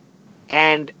youth,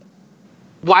 and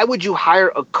why would you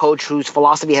hire a coach whose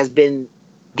philosophy has been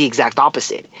the exact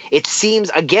opposite? It seems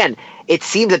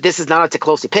that this is not a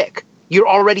Teklosi pick. You're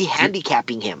already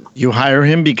handicapping him. You hire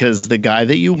him because the guy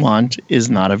that you want is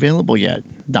not available yet.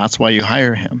 That's why you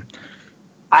hire him.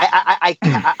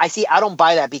 I see. I don't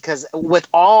buy that, because with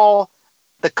all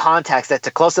the contacts that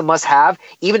Teklosi must have,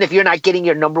 even if you're not getting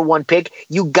your number one pick,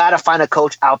 you got to find a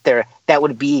coach out there that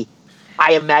would be,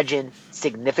 I imagine,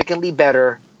 significantly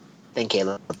better than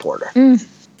Caleb Porter.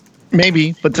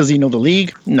 Maybe, but does he know the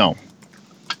league? No.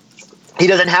 He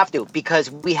doesn't have to,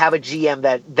 because we have a GM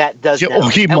that does. Oh,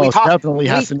 he most definitely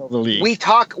has to know the league. We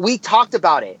talked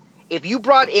about it. If you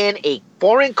brought in a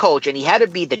foreign coach and he had to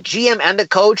be the GM and the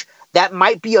coach, that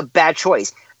might be a bad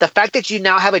choice. The fact that you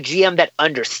now have a GM that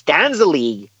understands the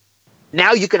league,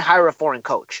 now you can hire a foreign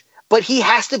coach. But he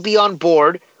has to be on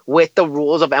board with the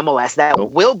rules of MLS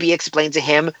that will be explained to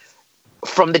him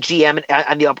from the GM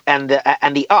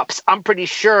and the ups. I'm pretty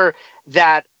sure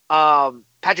that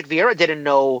Patrick Vieira didn't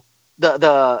know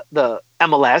the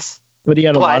MLS, but he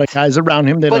had a lot of guys around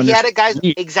him that. But he had a guys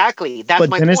exactly. That's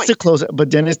my point. But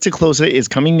Dennis Teklosa is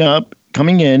coming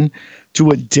in to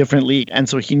a different league, and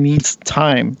so he needs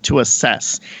time to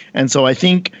assess. And so I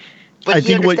think what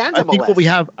we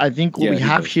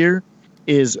have here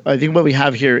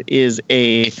is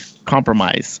a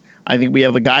compromise. I think we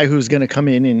have a guy who's going to come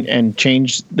in and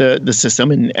change the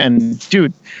system. And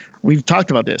dude, we've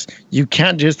talked about this. You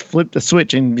can't just flip the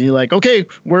switch and be like, okay,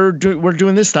 we're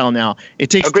doing this style now. It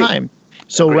takes time.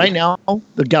 So right now,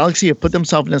 the Galaxy have put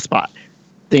themselves in a spot.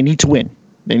 They need to win.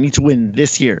 They need to win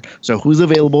this year. So who's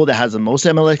available that has the most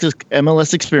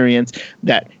MLS experience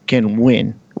that can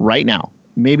win right now?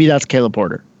 Maybe that's Caleb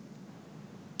Porter.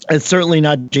 It's certainly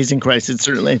not Jason Christ. It's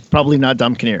probably not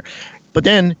Dom Kinnear. But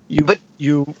then you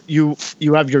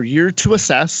have your year to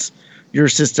assess your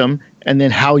system, and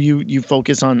then how you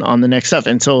focus on the next stuff.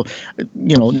 And so,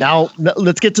 now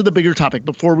let's get to the bigger topic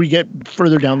before we get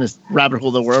further down this rabbit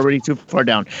hole that we're already too far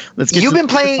down. Let's get.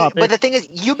 But the thing is,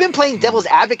 you've been playing devil's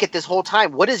advocate this whole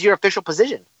time. What is your official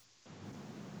position?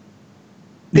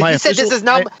 You said this is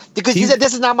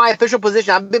not my official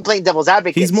position. I've been playing devil's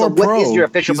advocate. He's more pro. What is your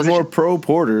official position? He's more pro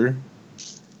Porter,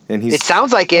 and it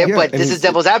sounds like it, but this is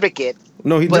devil's advocate.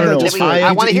 No, he did that just for.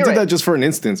 I want to hear it. He did that just for an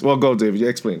instance. Well, go, Dave. You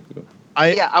explain.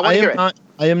 I want to hear it.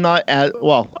 I am not as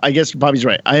well. I guess Bobby's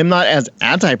right. I am not as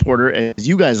anti-Porter as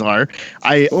you guys are.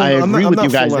 I agree with you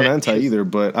guys. I'm not anti either,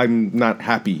 but I'm not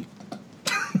happy.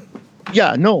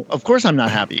 Yeah, no, of course I'm not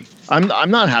happy. I'm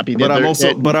not happy. But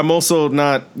I'm also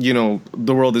not.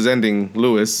 The world is ending,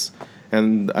 Lewis,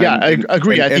 And I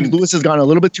agree. I think Lewis has gone a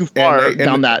little bit too far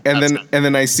down that. And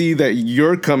then I see that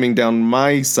you're coming down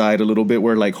my side a little bit.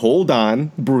 Where like, hold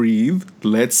on, breathe,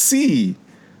 let's see.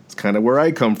 It's kind of where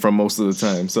I come from most of the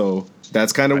time. So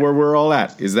that's kind of where we're all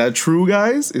at. Is that true,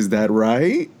 guys? Is that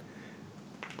right?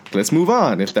 Let's move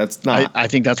on. If that's not, I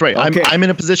think that's right. Okay. I'm in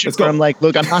a position where I'm like,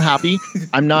 look, I'm not happy.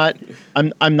 I'm not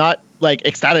like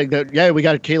ecstatic that we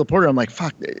got Caleb Porter. I'm like,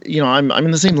 fuck, I'm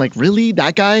in the same, like, really,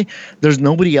 that guy? There's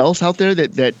nobody else out there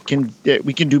that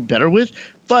we can do better with.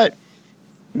 But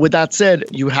with that said,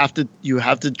 you have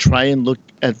to try and look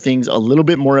at things a little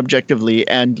bit more objectively.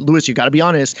 And Lewis, you got to be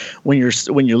honest, when you're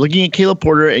looking at Caleb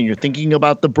Porter and you're thinking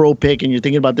about the bro pick and you're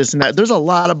thinking about this and that, there's a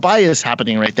lot of bias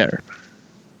happening right there.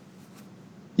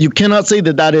 You cannot say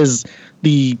that is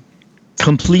the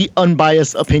complete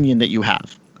unbiased opinion that you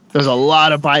have. There's a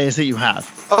lot of bias that you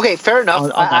have. Okay, fair enough.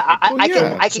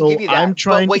 I can give you that.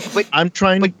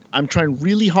 I'm trying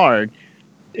really hard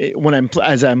when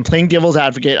as I'm playing devil's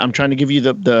advocate. I'm trying to give you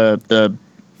the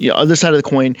other side of the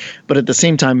coin, but at the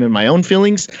same time, in my own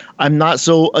feelings, I'm not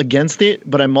so against it,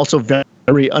 but I'm also very,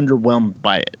 very underwhelmed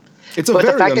by it. But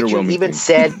the fact that you even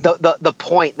said the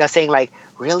point that's saying, like,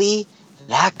 really,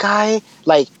 that guy,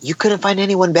 like, you couldn't find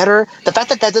anyone better. The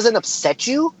fact that doesn't upset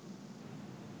you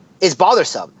is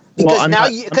bothersome. Because now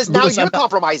you're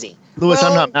compromising. Lewis,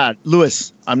 I'm not mad.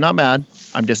 Lewis, I'm not mad.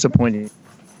 I'm disappointed,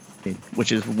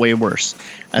 which is way worse,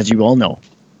 as you all know.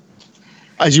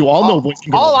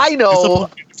 All I know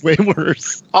is way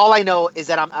worse. All I know is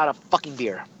that I'm out of fucking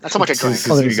beer. That's how much I drink.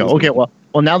 Oh, there you go. Okay, well,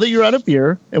 now that you're out of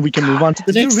beer, and we can move on to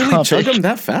the next topic. Did you really chug them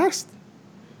that fast?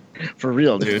 For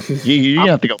real, dude. You're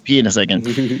gonna have to go pee in a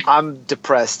second. I'm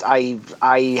depressed. I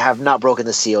have not broken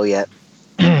the seal yet.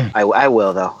 I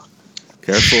will, though.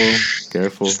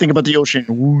 Careful. Just think about the ocean.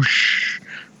 Whoosh.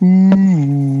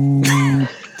 Ooh.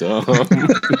 Dumb.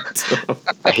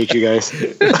 I hate you guys.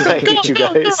 I hate you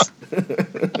guys.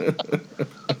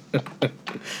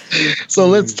 So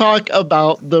let's talk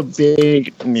about the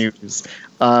big news.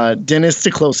 Dennis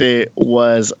Te-Kloese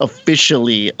was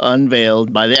officially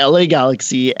unveiled by the LA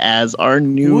Galaxy as our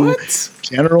new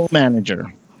general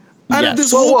manager. Out of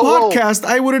this whole podcast,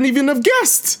 I wouldn't even have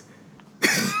guessed.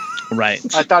 Right.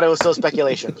 I thought it was still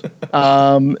speculation.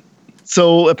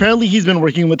 So apparently he's been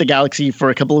working with the Galaxy for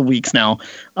a couple of weeks now,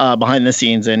 behind the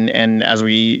scenes. And as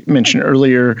we mentioned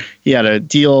earlier, he had a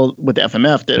deal with the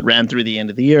FMF that ran through the end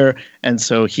of the year. And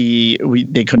so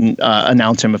they couldn't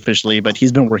announce him officially, but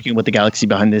he's been working with the Galaxy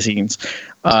behind the scenes.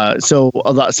 So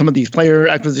some of these player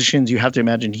acquisitions, you have to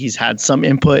imagine he's had some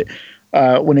input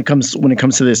when it comes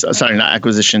to this. Sorry, not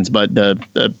acquisitions, but the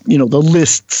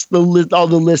all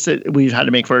the lists that we've had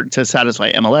to make to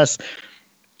satisfy MLS.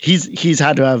 He's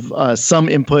had to have some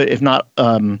input, if not,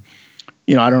 I don't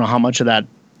know how much of that.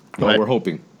 Well, we're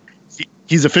hoping.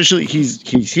 He's officially he's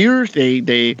here. They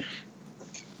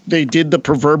did the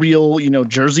proverbial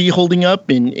jersey holding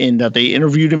up in that they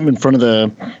interviewed him in front of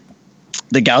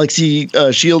the Galaxy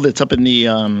Shield that's up in the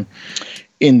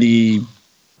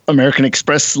American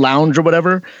Express Lounge or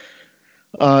whatever.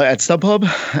 At StubHub,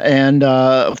 and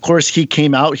of course he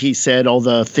came out. He said all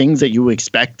the things that you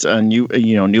expect a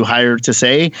new hire to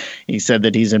say. He said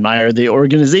that he's admired the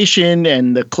organization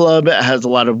and the club has a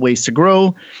lot of ways to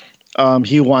grow.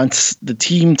 He wants the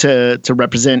team to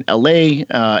represent LA.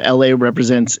 LA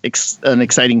represents an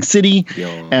exciting city,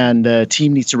 and the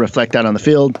team needs to reflect that on the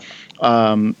field.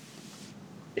 All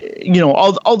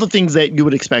the things that you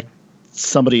would expect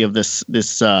somebody of this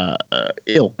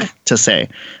ilk to say.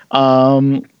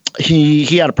 They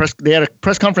had a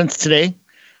press conference today.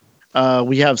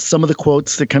 We have some of the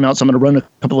quotes that come out, so I'm going to run a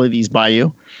couple of these by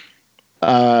you.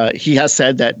 He has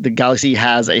said that the Galaxy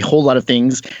has a whole lot of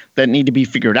things that need to be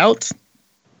figured out,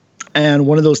 and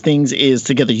one of those things is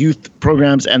to get the youth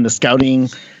programs and the scouting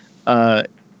up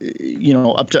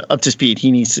to speed.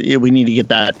 We need to get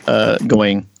that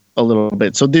going a little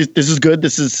bit. So this is good.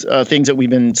 This is things that we've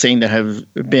been saying that have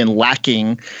been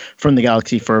lacking from the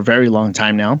Galaxy for a very long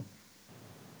time now.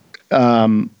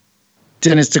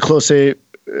 Dennis Te-Kloese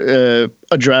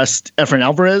addressed Efrain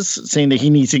Alvarez, saying that he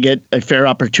needs to get a fair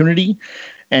opportunity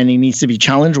and he needs to be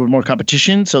challenged with more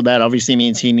competition. So that obviously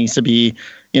means he needs to be,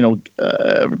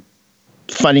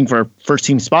 fighting for a first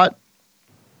team spot.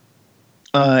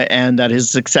 And that his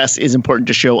success is important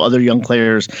to show other young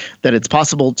players that it's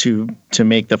possible to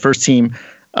make the first team.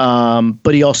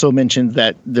 But he also mentioned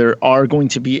that there are going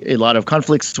to be a lot of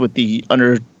conflicts with the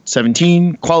under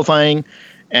 17 qualifying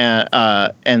and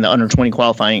the under 20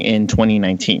 qualifying in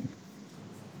 2019.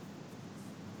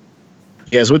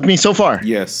 You guys with me so far?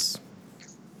 Yes.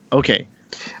 Okay.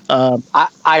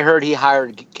 I heard he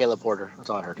hired Caleb Porter. That's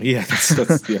all I heard. Yeah,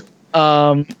 that's yeah.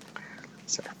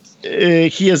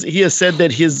 He has said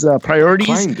that his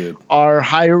priorities are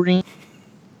hiring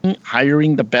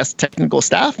the best technical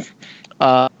staff,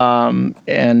 and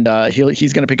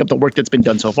he's going to pick up the work that's been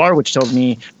done so far, which tells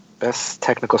me best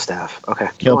technical staff. Okay,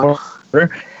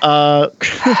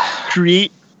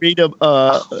 create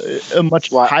a much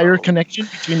higher connection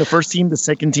between the first team, the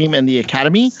second team, and the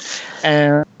academy,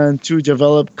 and to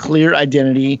develop clear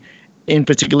identity, in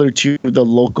particular to the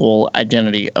local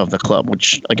identity of the club,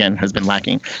 which again has been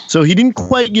lacking. So he didn't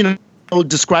quite,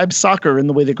 describe soccer in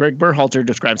the way that Greg Berhalter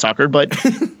described soccer, but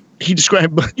he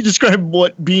described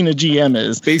what being a GM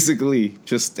is. Basically,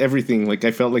 just everything. Like,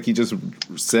 I felt like he just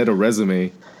said a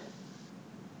resume.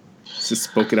 Just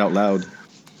spoke it out loud.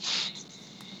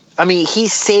 I mean,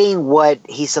 he's saying what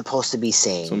he's supposed to be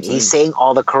saying. He's saying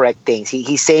all the correct things.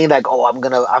 He's saying like, "Oh, I'm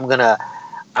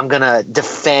gonna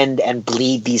defend and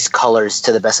bleed these colors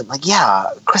to the best." I'm like,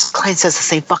 yeah, Chris Klein says the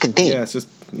same fucking thing. Yeah,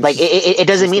 it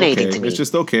doesn't mean anything to me. It's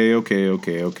just okay.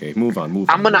 Move on.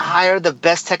 I'm gonna hire the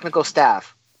best technical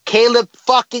staff. Caleb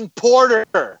fucking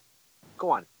Porter.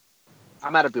 Go on.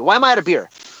 I'm out of beer. Why am I out of beer?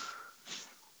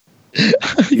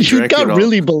 You got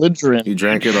really belligerent. You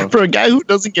drank it all. For a guy who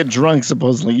doesn't get drunk,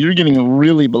 supposedly, you're getting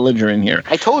really belligerent here.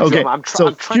 I told you, I'm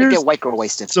trying to get white girl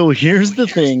wasted. So here's the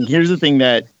thing. Here's the thing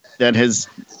that has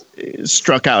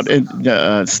stuck out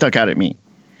at me.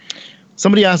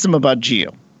 Somebody asked him about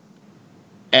Gio,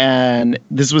 and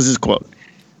this was his quote: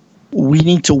 "We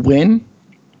need to win.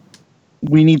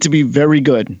 We need to be very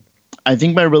good. I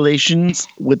think my relations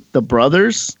with the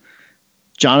brothers,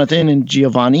 Jonathan and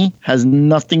Giovanni, has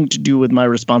nothing to do with my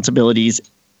responsibilities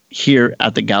here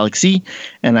at the Galaxy,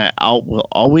 and I will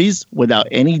always, without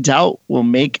any doubt, will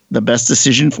make the best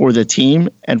decision for the team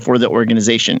and for the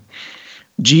organization.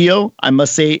 Gio, I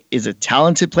must say, is a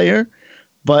talented player,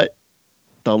 but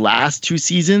the last 2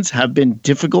 seasons have been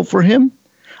difficult for him.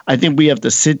 I think we have to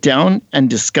sit down and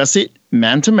discuss it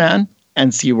man to man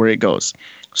and see where it goes."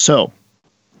 So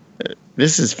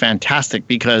this is fantastic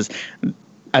because,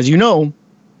 as you know,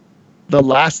 the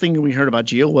last thing we heard about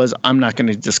Gio was, "I'm not going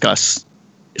to discuss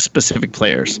specific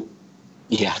players."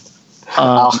 Yeah.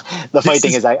 The funny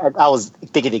thing is I was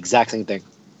thinking the exact same thing.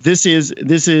 This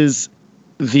is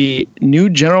the new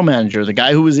general manager, the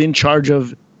guy who was in charge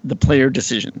of the player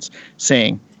decisions,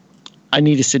 saying, "I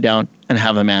need to sit down and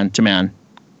have a man-to-man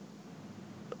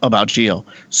about Gio."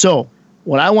 So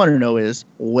what I want to know is,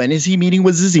 when is he meeting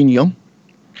with Zizinho?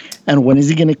 And when is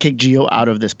he going to kick Gio out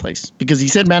of this place? Because he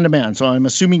said man-to-man, so I'm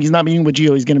assuming he's not meeting with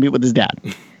Gio. He's going to meet with his dad.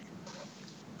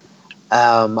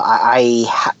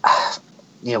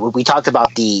 We talked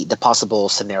about the possible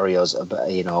scenarios of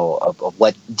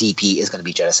what DP is going to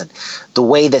be jettisoned. The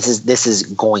way this is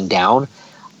going down,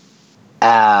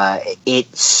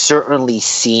 it certainly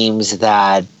seems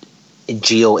that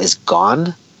Gio is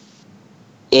gone.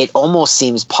 It almost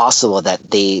seems possible that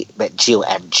Gio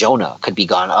and Jonah could be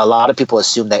gone. A lot of people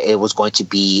assume that it was going to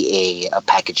be a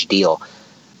package deal.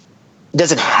 It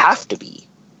doesn't have to be.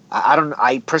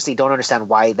 I personally don't understand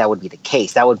why that would be the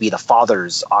case. That would be the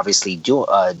fathers obviously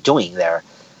doing there,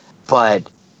 but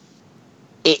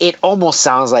it almost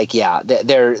sounds like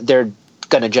they're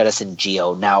gonna jettison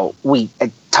Gio. Now we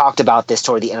talked about this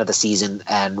toward the end of the season,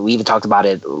 and we even talked about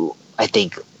it. I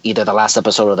think either the last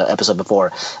episode or the episode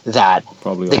before that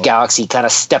Galaxy kind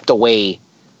of stepped away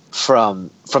from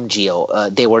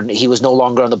Gio. He was no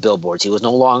longer on the billboards. He was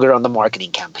no longer on the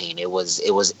marketing campaign. It was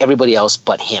everybody else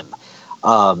but him.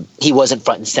 He wasn't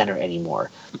front and center anymore.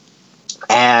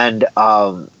 And,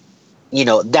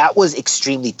 that was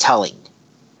extremely telling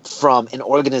from an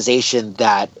organization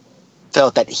that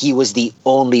felt that he was the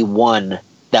only one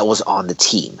that was on the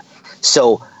team.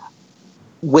 So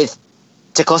with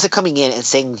Tecose coming in and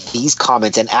saying these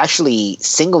comments and actually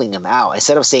singling him out,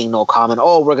 instead of saying no comment,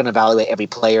 we're going to evaluate every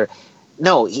player.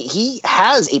 No, he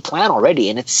has a plan already,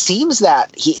 and it seems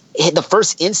that the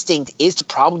first instinct is to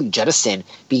probably jettison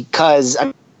because,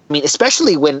 I mean,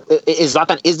 especially when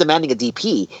Zlatan is demanding a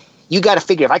DP, you got to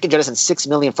figure if I can jettison $6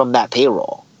 million from that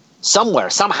payroll somewhere,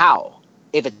 somehow,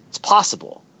 if it's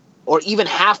possible, or even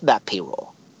half that payroll.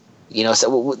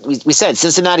 So we said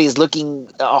Cincinnati is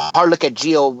looking a hard look at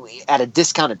Gio at a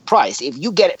discounted price. If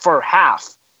you get it for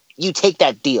half, you take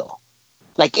that deal.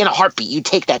 Like in a heartbeat, you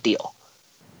take that deal.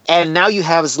 And now you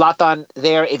have Zlatan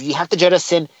there. If you have to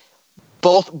jettison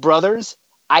both brothers,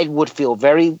 I would feel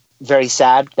very, very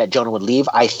sad that Jonah would leave.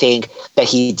 I think that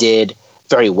he did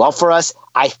very well for us.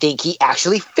 I think he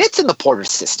actually fits in the Porter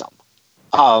system.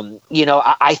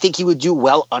 I think he would do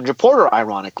well under Porter,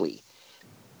 ironically.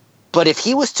 But if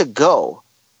he was to go,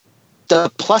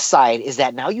 the plus side is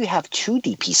that now you have 2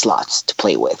 DP slots to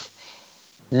play with.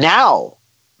 Now,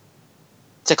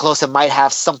 Te-Kloese might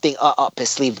have something up his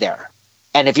sleeve there.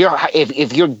 And if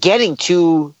you're getting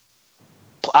to,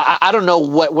 I don't know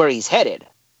where he's headed.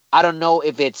 I don't know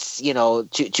if it's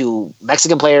to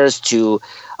Mexican players, to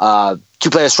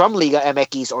players from Liga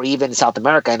MX or even South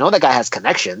America. I know that guy has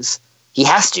connections. He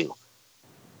has to.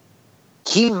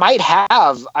 He might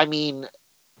have,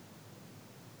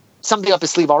 something up his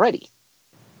sleeve already,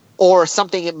 or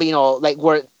something like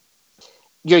where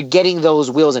you're getting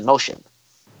those wheels in motion.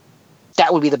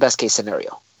 That would be the best case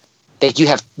scenario. That you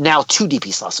have now 2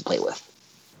 DP slots to play with.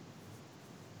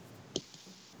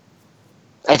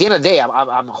 At the end of the day,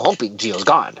 I'm hoping Gio's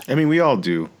gone. We all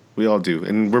do.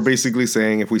 And we're basically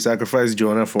saying if we sacrifice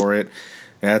Jonah for it,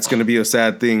 that's going to be a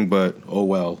sad thing, but oh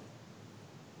well.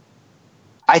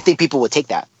 I think people would take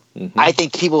that. Mm-hmm. I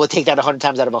think people would take that 100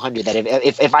 times out of 100. That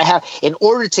if I have, in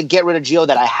order to get rid of Gio,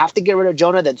 that I have to get rid of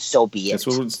Jonah, then so be it. That's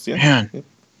what it's, yeah. Man.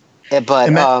 But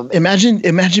imagine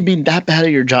being that bad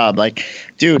at your job. Like,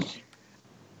 dude,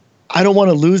 I don't want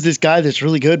to lose this guy that's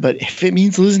really good, but if it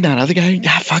means losing that other guy,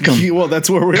 fuck him. Well, that's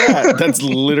where we're at. That's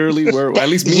literally where, at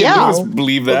least me and Lewis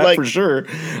believe that, for sure.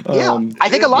 Yeah, I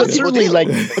think a lot of people do.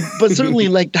 But certainly,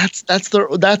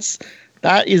 that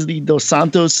is the Dos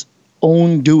Santos'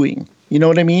 own doing. You know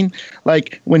what I mean?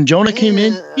 Like when Jonah came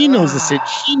in, he knows the city.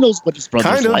 He knows what his brother's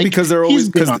kind of like. Because they're always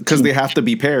because they have to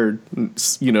be paired.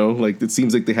 Like it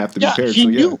seems like they have to be paired. He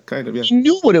knew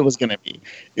what it was going to be.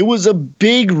 It was a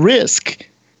big risk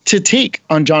to take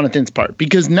on Jonathan's part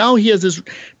because now he has this.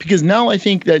 Because now I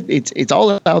think that it's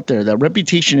all out there. The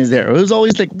reputation is there. It was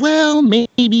always like, well,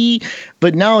 maybe,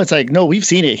 but now it's like, no, we've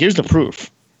seen it. Here's the proof.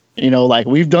 Like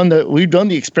we've done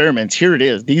the experiments. Here it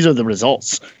is. These are the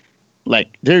results.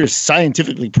 Like there's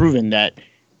scientifically proven that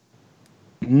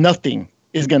nothing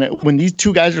is gonna when these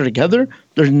two guys are together.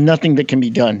 There's nothing that can be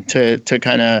done to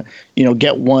kind of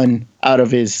get one out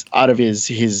of his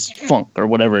funk or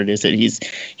whatever it is that he's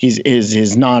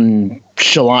his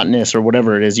nonchalantness or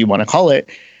whatever it is you want to call it.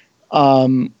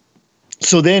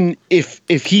 So then if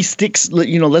he sticks,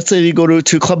 let's say they go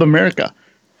to Club America,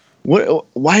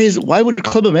 why would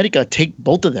Club America take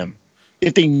both of them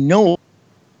if they know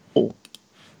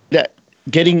that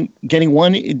getting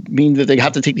one, it means that they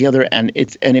have to take the other, and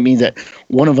it means that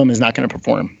one of them is not going to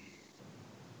perform.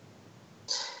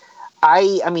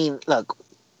 Look,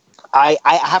 I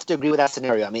have to agree with that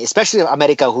scenario. Especially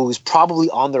America, who's probably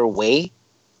on their way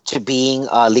to being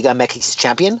Liga MX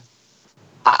champion.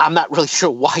 I'm not really sure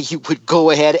why you would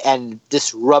go ahead and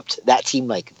disrupt that team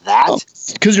like that.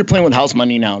 Because you're playing with house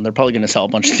money now, and they're probably going to sell a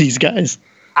bunch of these guys.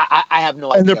 I have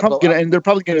no idea. And they're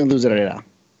probably going to lose Herrera.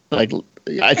 Like,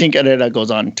 I think Herrera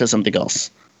goes on to something else.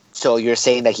 So you're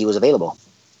saying that he was available?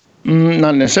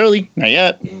 Not necessarily. Not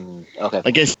yet. Okay.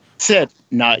 Like I said,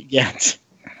 not yet.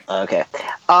 Okay.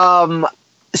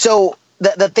 So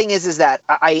the thing is that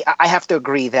I have to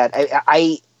agree that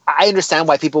I understand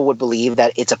why people would believe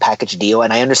that it's a package deal,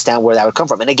 and I understand where that would come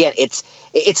from. And again, it's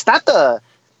not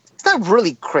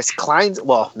really Chris Klein's.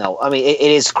 Well, no, it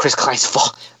is Chris Klein's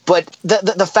fault. But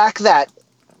the fact that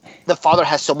the father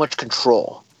has so much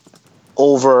control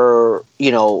over,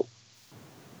 the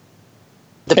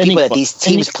people that these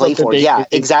teams play for. Yeah,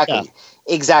 exactly. Yeah.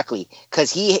 Exactly.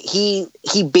 Because he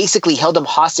basically held them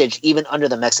hostage even under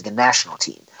the Mexican national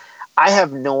team. I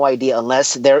have no idea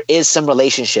unless there is some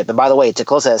relationship. And by the way,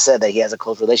 Te-Kloese has said that he has a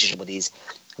close relationship with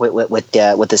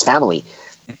this family.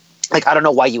 Like, I don't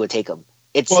know why you would take him.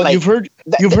 It's well, like you've heard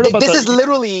about this is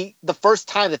literally the first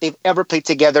time that they've ever played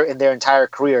together in their entire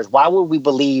careers. Why would we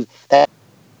believe that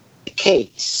the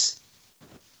case?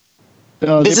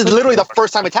 This is literally the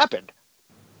first time it's happened.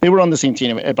 They were on the same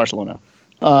team at Barcelona.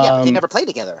 Yeah, but they never played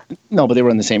together. No, but they were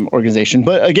in the same organization.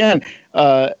 But again,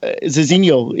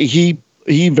 Zizinho,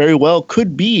 he very well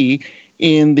could be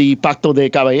in the Pacto de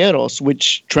Caballeros,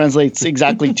 which translates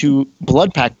exactly to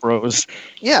Blood Pact Bros.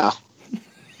 Yeah.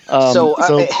 So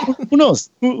who knows?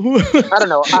 I don't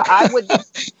know. I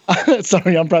would.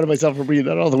 Sorry, I'm proud of myself for reading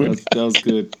that all the way. That was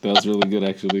good. That was really good,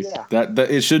 actually. Yeah.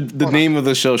 The name of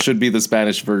the show should be the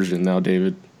Spanish version now,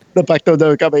 David. The Pacto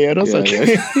de Caballeros. Yeah,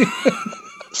 okay. Yeah.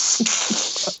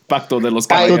 Pacto de los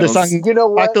Caballeros. You know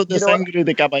what? Pacto de Sangre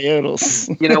de Caballeros.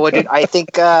 You know what, dude? I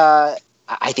think that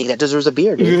deserves a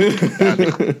beer, dude.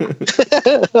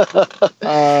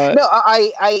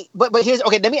 But here's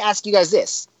okay. Let me ask you guys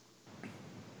this: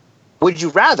 would you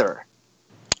rather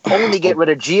only get rid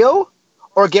of Gio,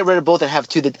 or get rid of both and have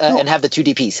the two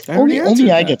DPs? Only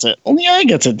I get it. Only I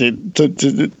get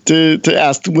it to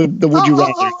ask with the would you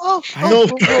rather.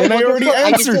 And I already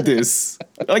answered this.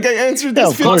 Like I answered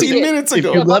this 15 minutes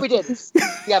ago. Bobby did.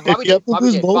 Yeah, Bobby did.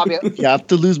 If you have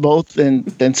to lose both,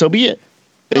 then so be it.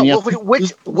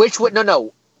 Which would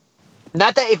no.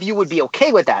 Not that if you would be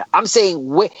okay with that. I'm saying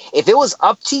if it was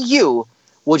up to you,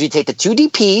 would you take the 2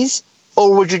 DPs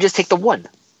or would you just take the 1?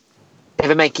 If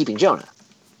it meant keeping Jonah,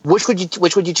 which would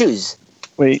you choose?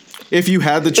 Wait, if you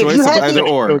had the choice of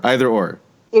either or.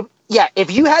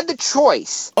 If you had the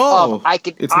choice of I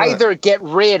could either get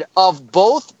rid of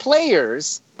both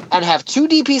players and have 2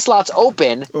 DP slots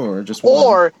open, or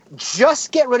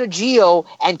just get rid of Gio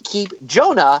and keep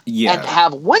Jonah and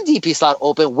have 1 DP slot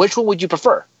open, which one would you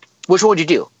prefer? Which one would you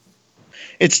do?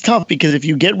 It's tough because if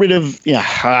you get rid of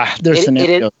there's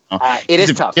scenarios. It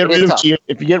is tough.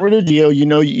 If you get rid of Gio,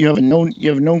 you have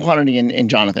a known quantity in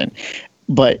Jonathan.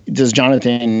 But does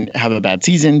Jonathan have a bad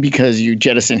season because you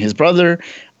jettison his brother?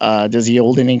 Does he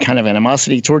hold any kind of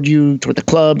animosity toward the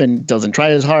club, and doesn't try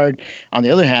as hard? On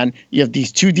the other hand, you have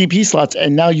these 2 DP slots,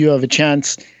 and now you have a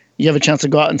chance. You have a chance to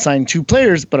go out and sign 2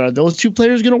 players, but are those 2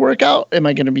 players going to work out? Am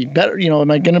I going to be better? Am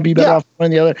I going to be better off one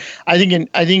than the other? I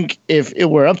think if it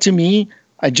were up to me,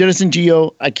 I jettison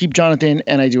Gio, I keep Jonathan,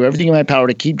 and I do everything in my power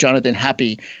to keep Jonathan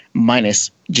happy,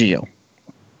 minus Gio.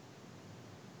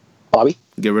 Bobby,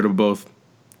 get rid of both.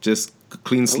 Just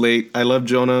clean slate. I love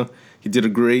Jonah. He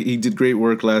did great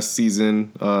work last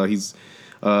season. But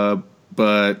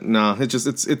nah,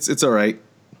 it's all right.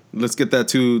 Let's get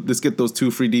those 2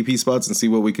 free DP spots and see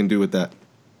what we can do with that.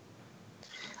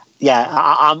 Yeah,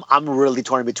 I'm really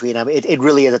torn between them. It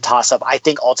really is a toss up. I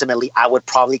think ultimately I would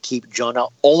probably keep Jonah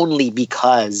only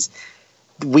because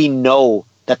we know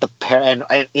that the pair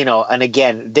and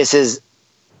again, this is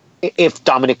if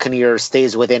Dominic Kinnear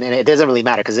stays within, and it doesn't really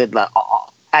matter because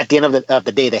at the end of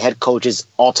the day, the head coach is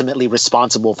ultimately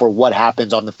responsible for what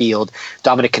happens on the field.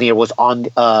 Dominic Kinnear was on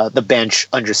the bench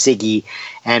under Siggy,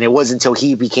 and it wasn't until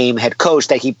he became head coach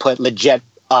that he put Lletget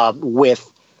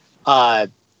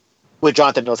with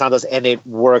Jonathan Dos Santos, and it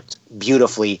worked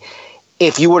beautifully.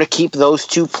 If you were to keep those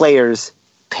 2 players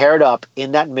paired up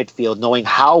in that midfield, knowing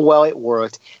how well it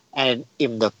worked, and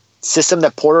in the system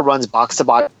that Porter runs box to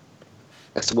box,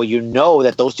 where you know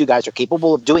that those 2 guys are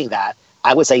capable of doing that,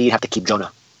 I would say you'd have to keep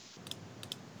Jonah.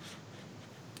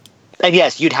 And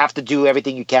yes, you'd have to do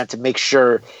everything you can to make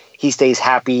sure he stays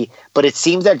happy. But it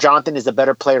seems that Jonathan is a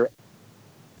better player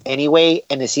anyway,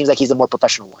 and it seems like he's a more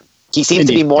professional one. He seems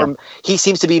to be more. Yeah. He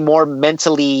seems to be more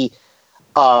mentally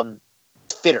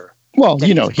fitter. Well,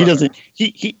 he doesn't.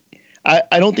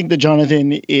 I don't think that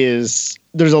Jonathan is.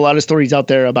 There's a lot of stories out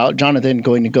there about Jonathan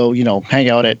going to go, hang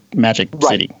out at Magic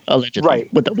City, allegedly,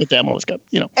 with the MLS Cup.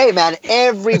 Hey man,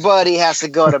 everybody has to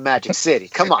go to Magic City.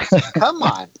 Come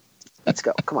on. Let's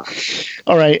go. Come on.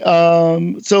 All right.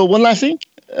 So one last thing,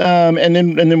 and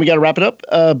then we got to wrap it up.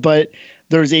 But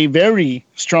there's a very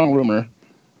strong rumor,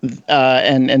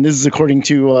 and this is according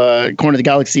to Corner of the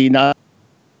Galaxy. Not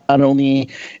only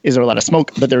is there a lot of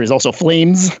smoke, but there is also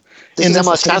flames. This is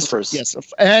MLS transfers. Yes,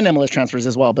 and MLS transfers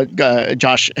as well. But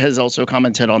Josh has also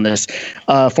commented on this.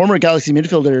 Former Galaxy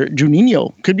midfielder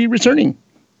Juninho could be returning.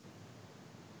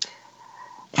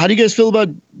 How do you guys feel about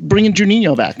bringing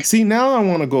Juninho back? See, now I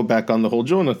want to go back on the whole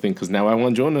Jonah thing because now I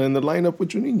want Jonah in the lineup with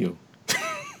Juninho.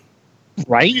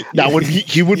 Right?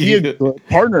 He would be a good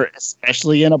partner,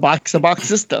 especially in a box-to-box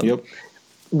system. Yep.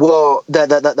 Well,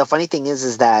 the funny thing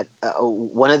is that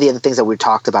one of the other things that we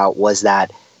talked about was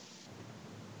that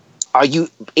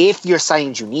if you're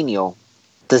signing Juninho,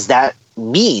 does that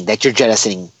mean that you're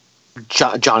jettisoning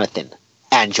Jonathan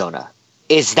and Jonah?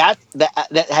 Has that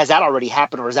already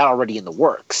happened, or is that already in the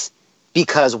works?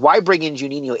 Because why bring in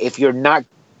Juninho if you're not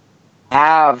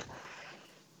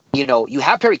you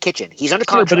have Perry Kitchen. He's under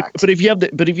contract. But if you have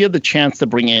the chance to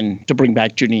bring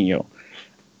back Juninho,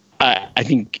 I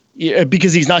think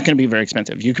because he's not going to be very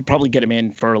expensive, you could probably get him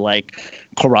in for like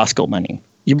Carrasco money.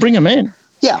 You bring him in,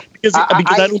 yeah.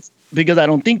 Because I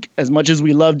don't think, as much as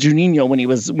we loved Juninho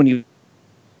when he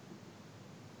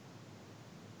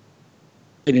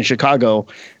in Chicago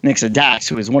next to Dax,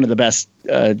 who is one of the best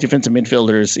defensive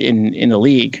midfielders in the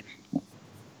league,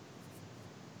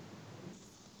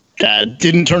 that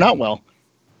didn't turn out well.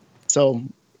 So,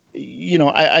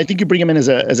 I think you bring him in as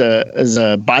a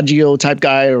Baggio type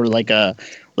guy or like a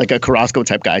Carrasco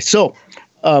type guy. So,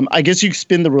 I guess you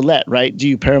spin the roulette, right? Do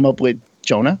you pair him up with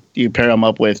Jonah? Do you pair him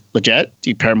up with Lletget? Do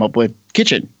you pair him up with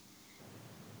Kitchen?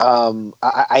 I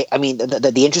mean,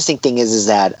 the interesting thing is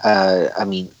that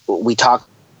we talked.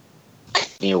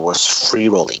 Was free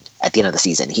rolling at the end of the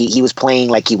season. He was playing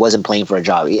like he wasn't playing for a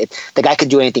job. The guy could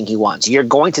do anything he wants. You're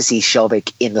going to see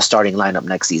Skjelvik in the starting lineup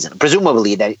next season,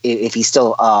 presumably that if he's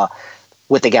still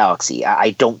with the Galaxy.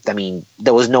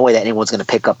 There was no way that anyone's going to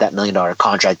pick up that $1 million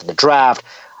contract in the draft.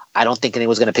 I don't think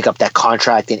anyone's going to pick up that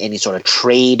contract in any sort of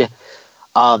trade.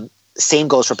 same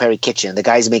goes for Perry Kitchen. The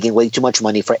guy's making way too much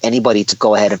money for anybody to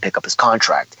go ahead and pick up his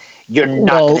contract. You're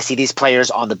not going to see these players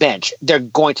on the bench. They're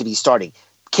going to be starting.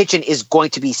 Kitchen is going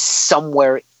to be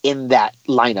somewhere in that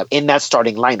lineup, in that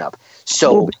starting lineup.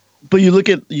 So, but you look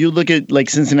at like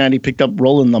Cincinnati picked up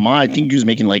Roland Lamont. I think he was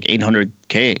making like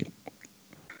 $800K.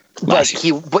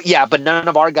 But none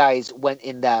of our guys went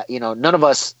in that.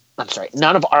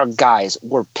 None of our guys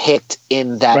were picked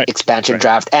in that expansion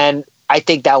draft, and I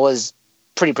think that was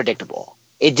pretty predictable.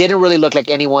 It didn't really look like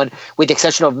anyone, with the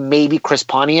exception of maybe Chris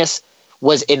Pontius,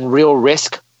 was in real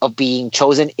risk of being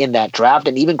chosen in that draft.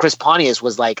 And even Chris Pontius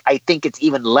was like, I think it's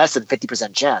even less than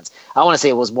 50% chance. I want to say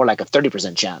it was more like a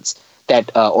 30% chance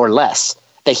that, or less,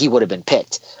 that he would have been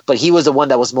picked. But he was the one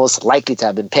that was most likely to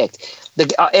have been picked.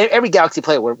 Every Galaxy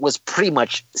player was pretty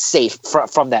much safe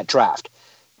from that draft.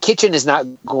 Kitchen is not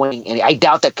going any. I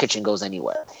doubt that Kitchen goes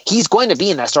anywhere. He's going to be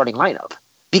in that starting lineup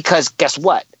because guess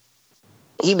what?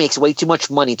 He makes way too much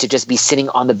money to just be sitting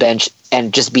on the bench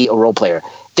and just be a role player.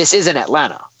 This isn't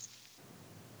Atlanta.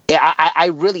 I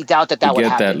really doubt that would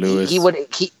happen. That, Lewis.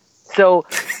 So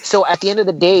at the end of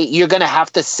the day, you're going to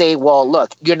have to say, well,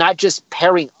 look, you're not just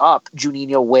pairing up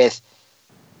Juninho with,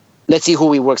 let's see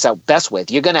who he works out best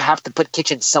with. You're going to have to put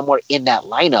Kitchen somewhere in that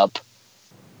lineup.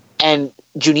 And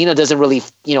Juninho doesn't really,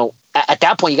 at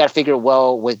that point, you got to figure,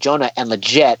 well, with Jonah and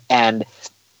Lletget and,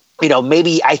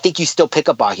 maybe I think you still pick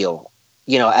up Baggio,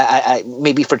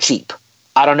 maybe for cheap.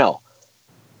 I don't know.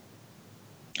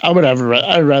 I'd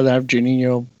rather have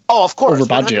Juninho. Oh, of course, over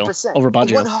Baggio.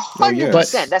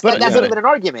 100%. That's not even an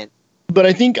argument. But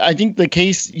I think the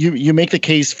case you make the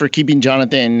case for keeping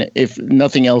Jonathan, if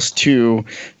nothing else, to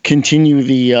continue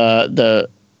the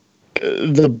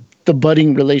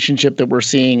budding relationship that we're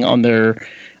seeing on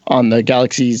the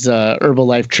Galaxy's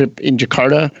Herbalife trip in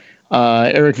Jakarta.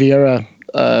 Eric Vieira,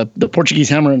 the Portuguese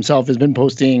Hammer himself, has been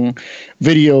posting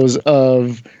videos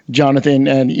of Jonathan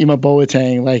and Ima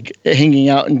Boateng like hanging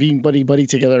out and being buddy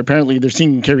together. Apparently, they're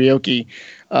singing karaoke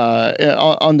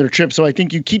on their trip. So I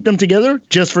think you keep them together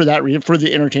just for that for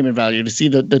the entertainment value, to see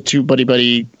the two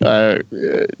buddy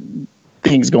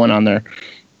things going on there.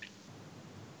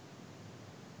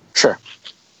 Sure.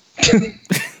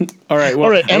 All right. Well,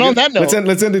 all right. And on that note,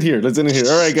 let's end it here.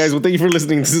 All right, guys. Well, thank you for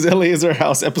listening. This is LA is Our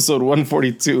House, episode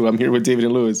 142. I'm here with David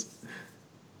and Lewis.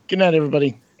 Good night,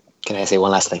 everybody. Can I say one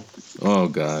last thing? Oh,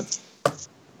 God.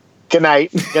 Good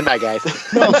night. Good night, guys.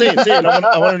 No, say it.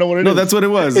 I want to know what it is. No, that's what it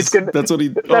was. That's what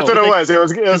it was. It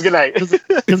was good night.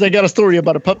 Because I got a story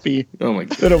about a puppy. Oh, my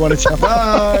God. That I want to tell.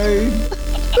 Bye.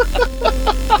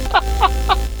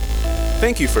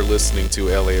 Thank you for listening to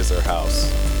LA is Our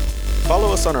House.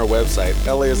 Follow us on our website,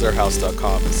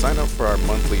 laisourhouse.com, and sign up for our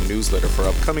monthly newsletter for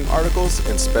upcoming articles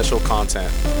and special content.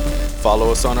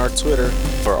 Follow us on our Twitter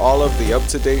for all of the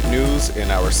up-to-date news in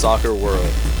our soccer world.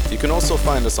 You can also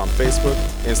find us on Facebook,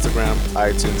 Instagram,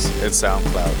 iTunes, and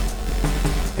SoundCloud.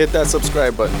 Hit that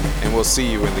subscribe button, and we'll see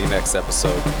you in the next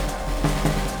episode.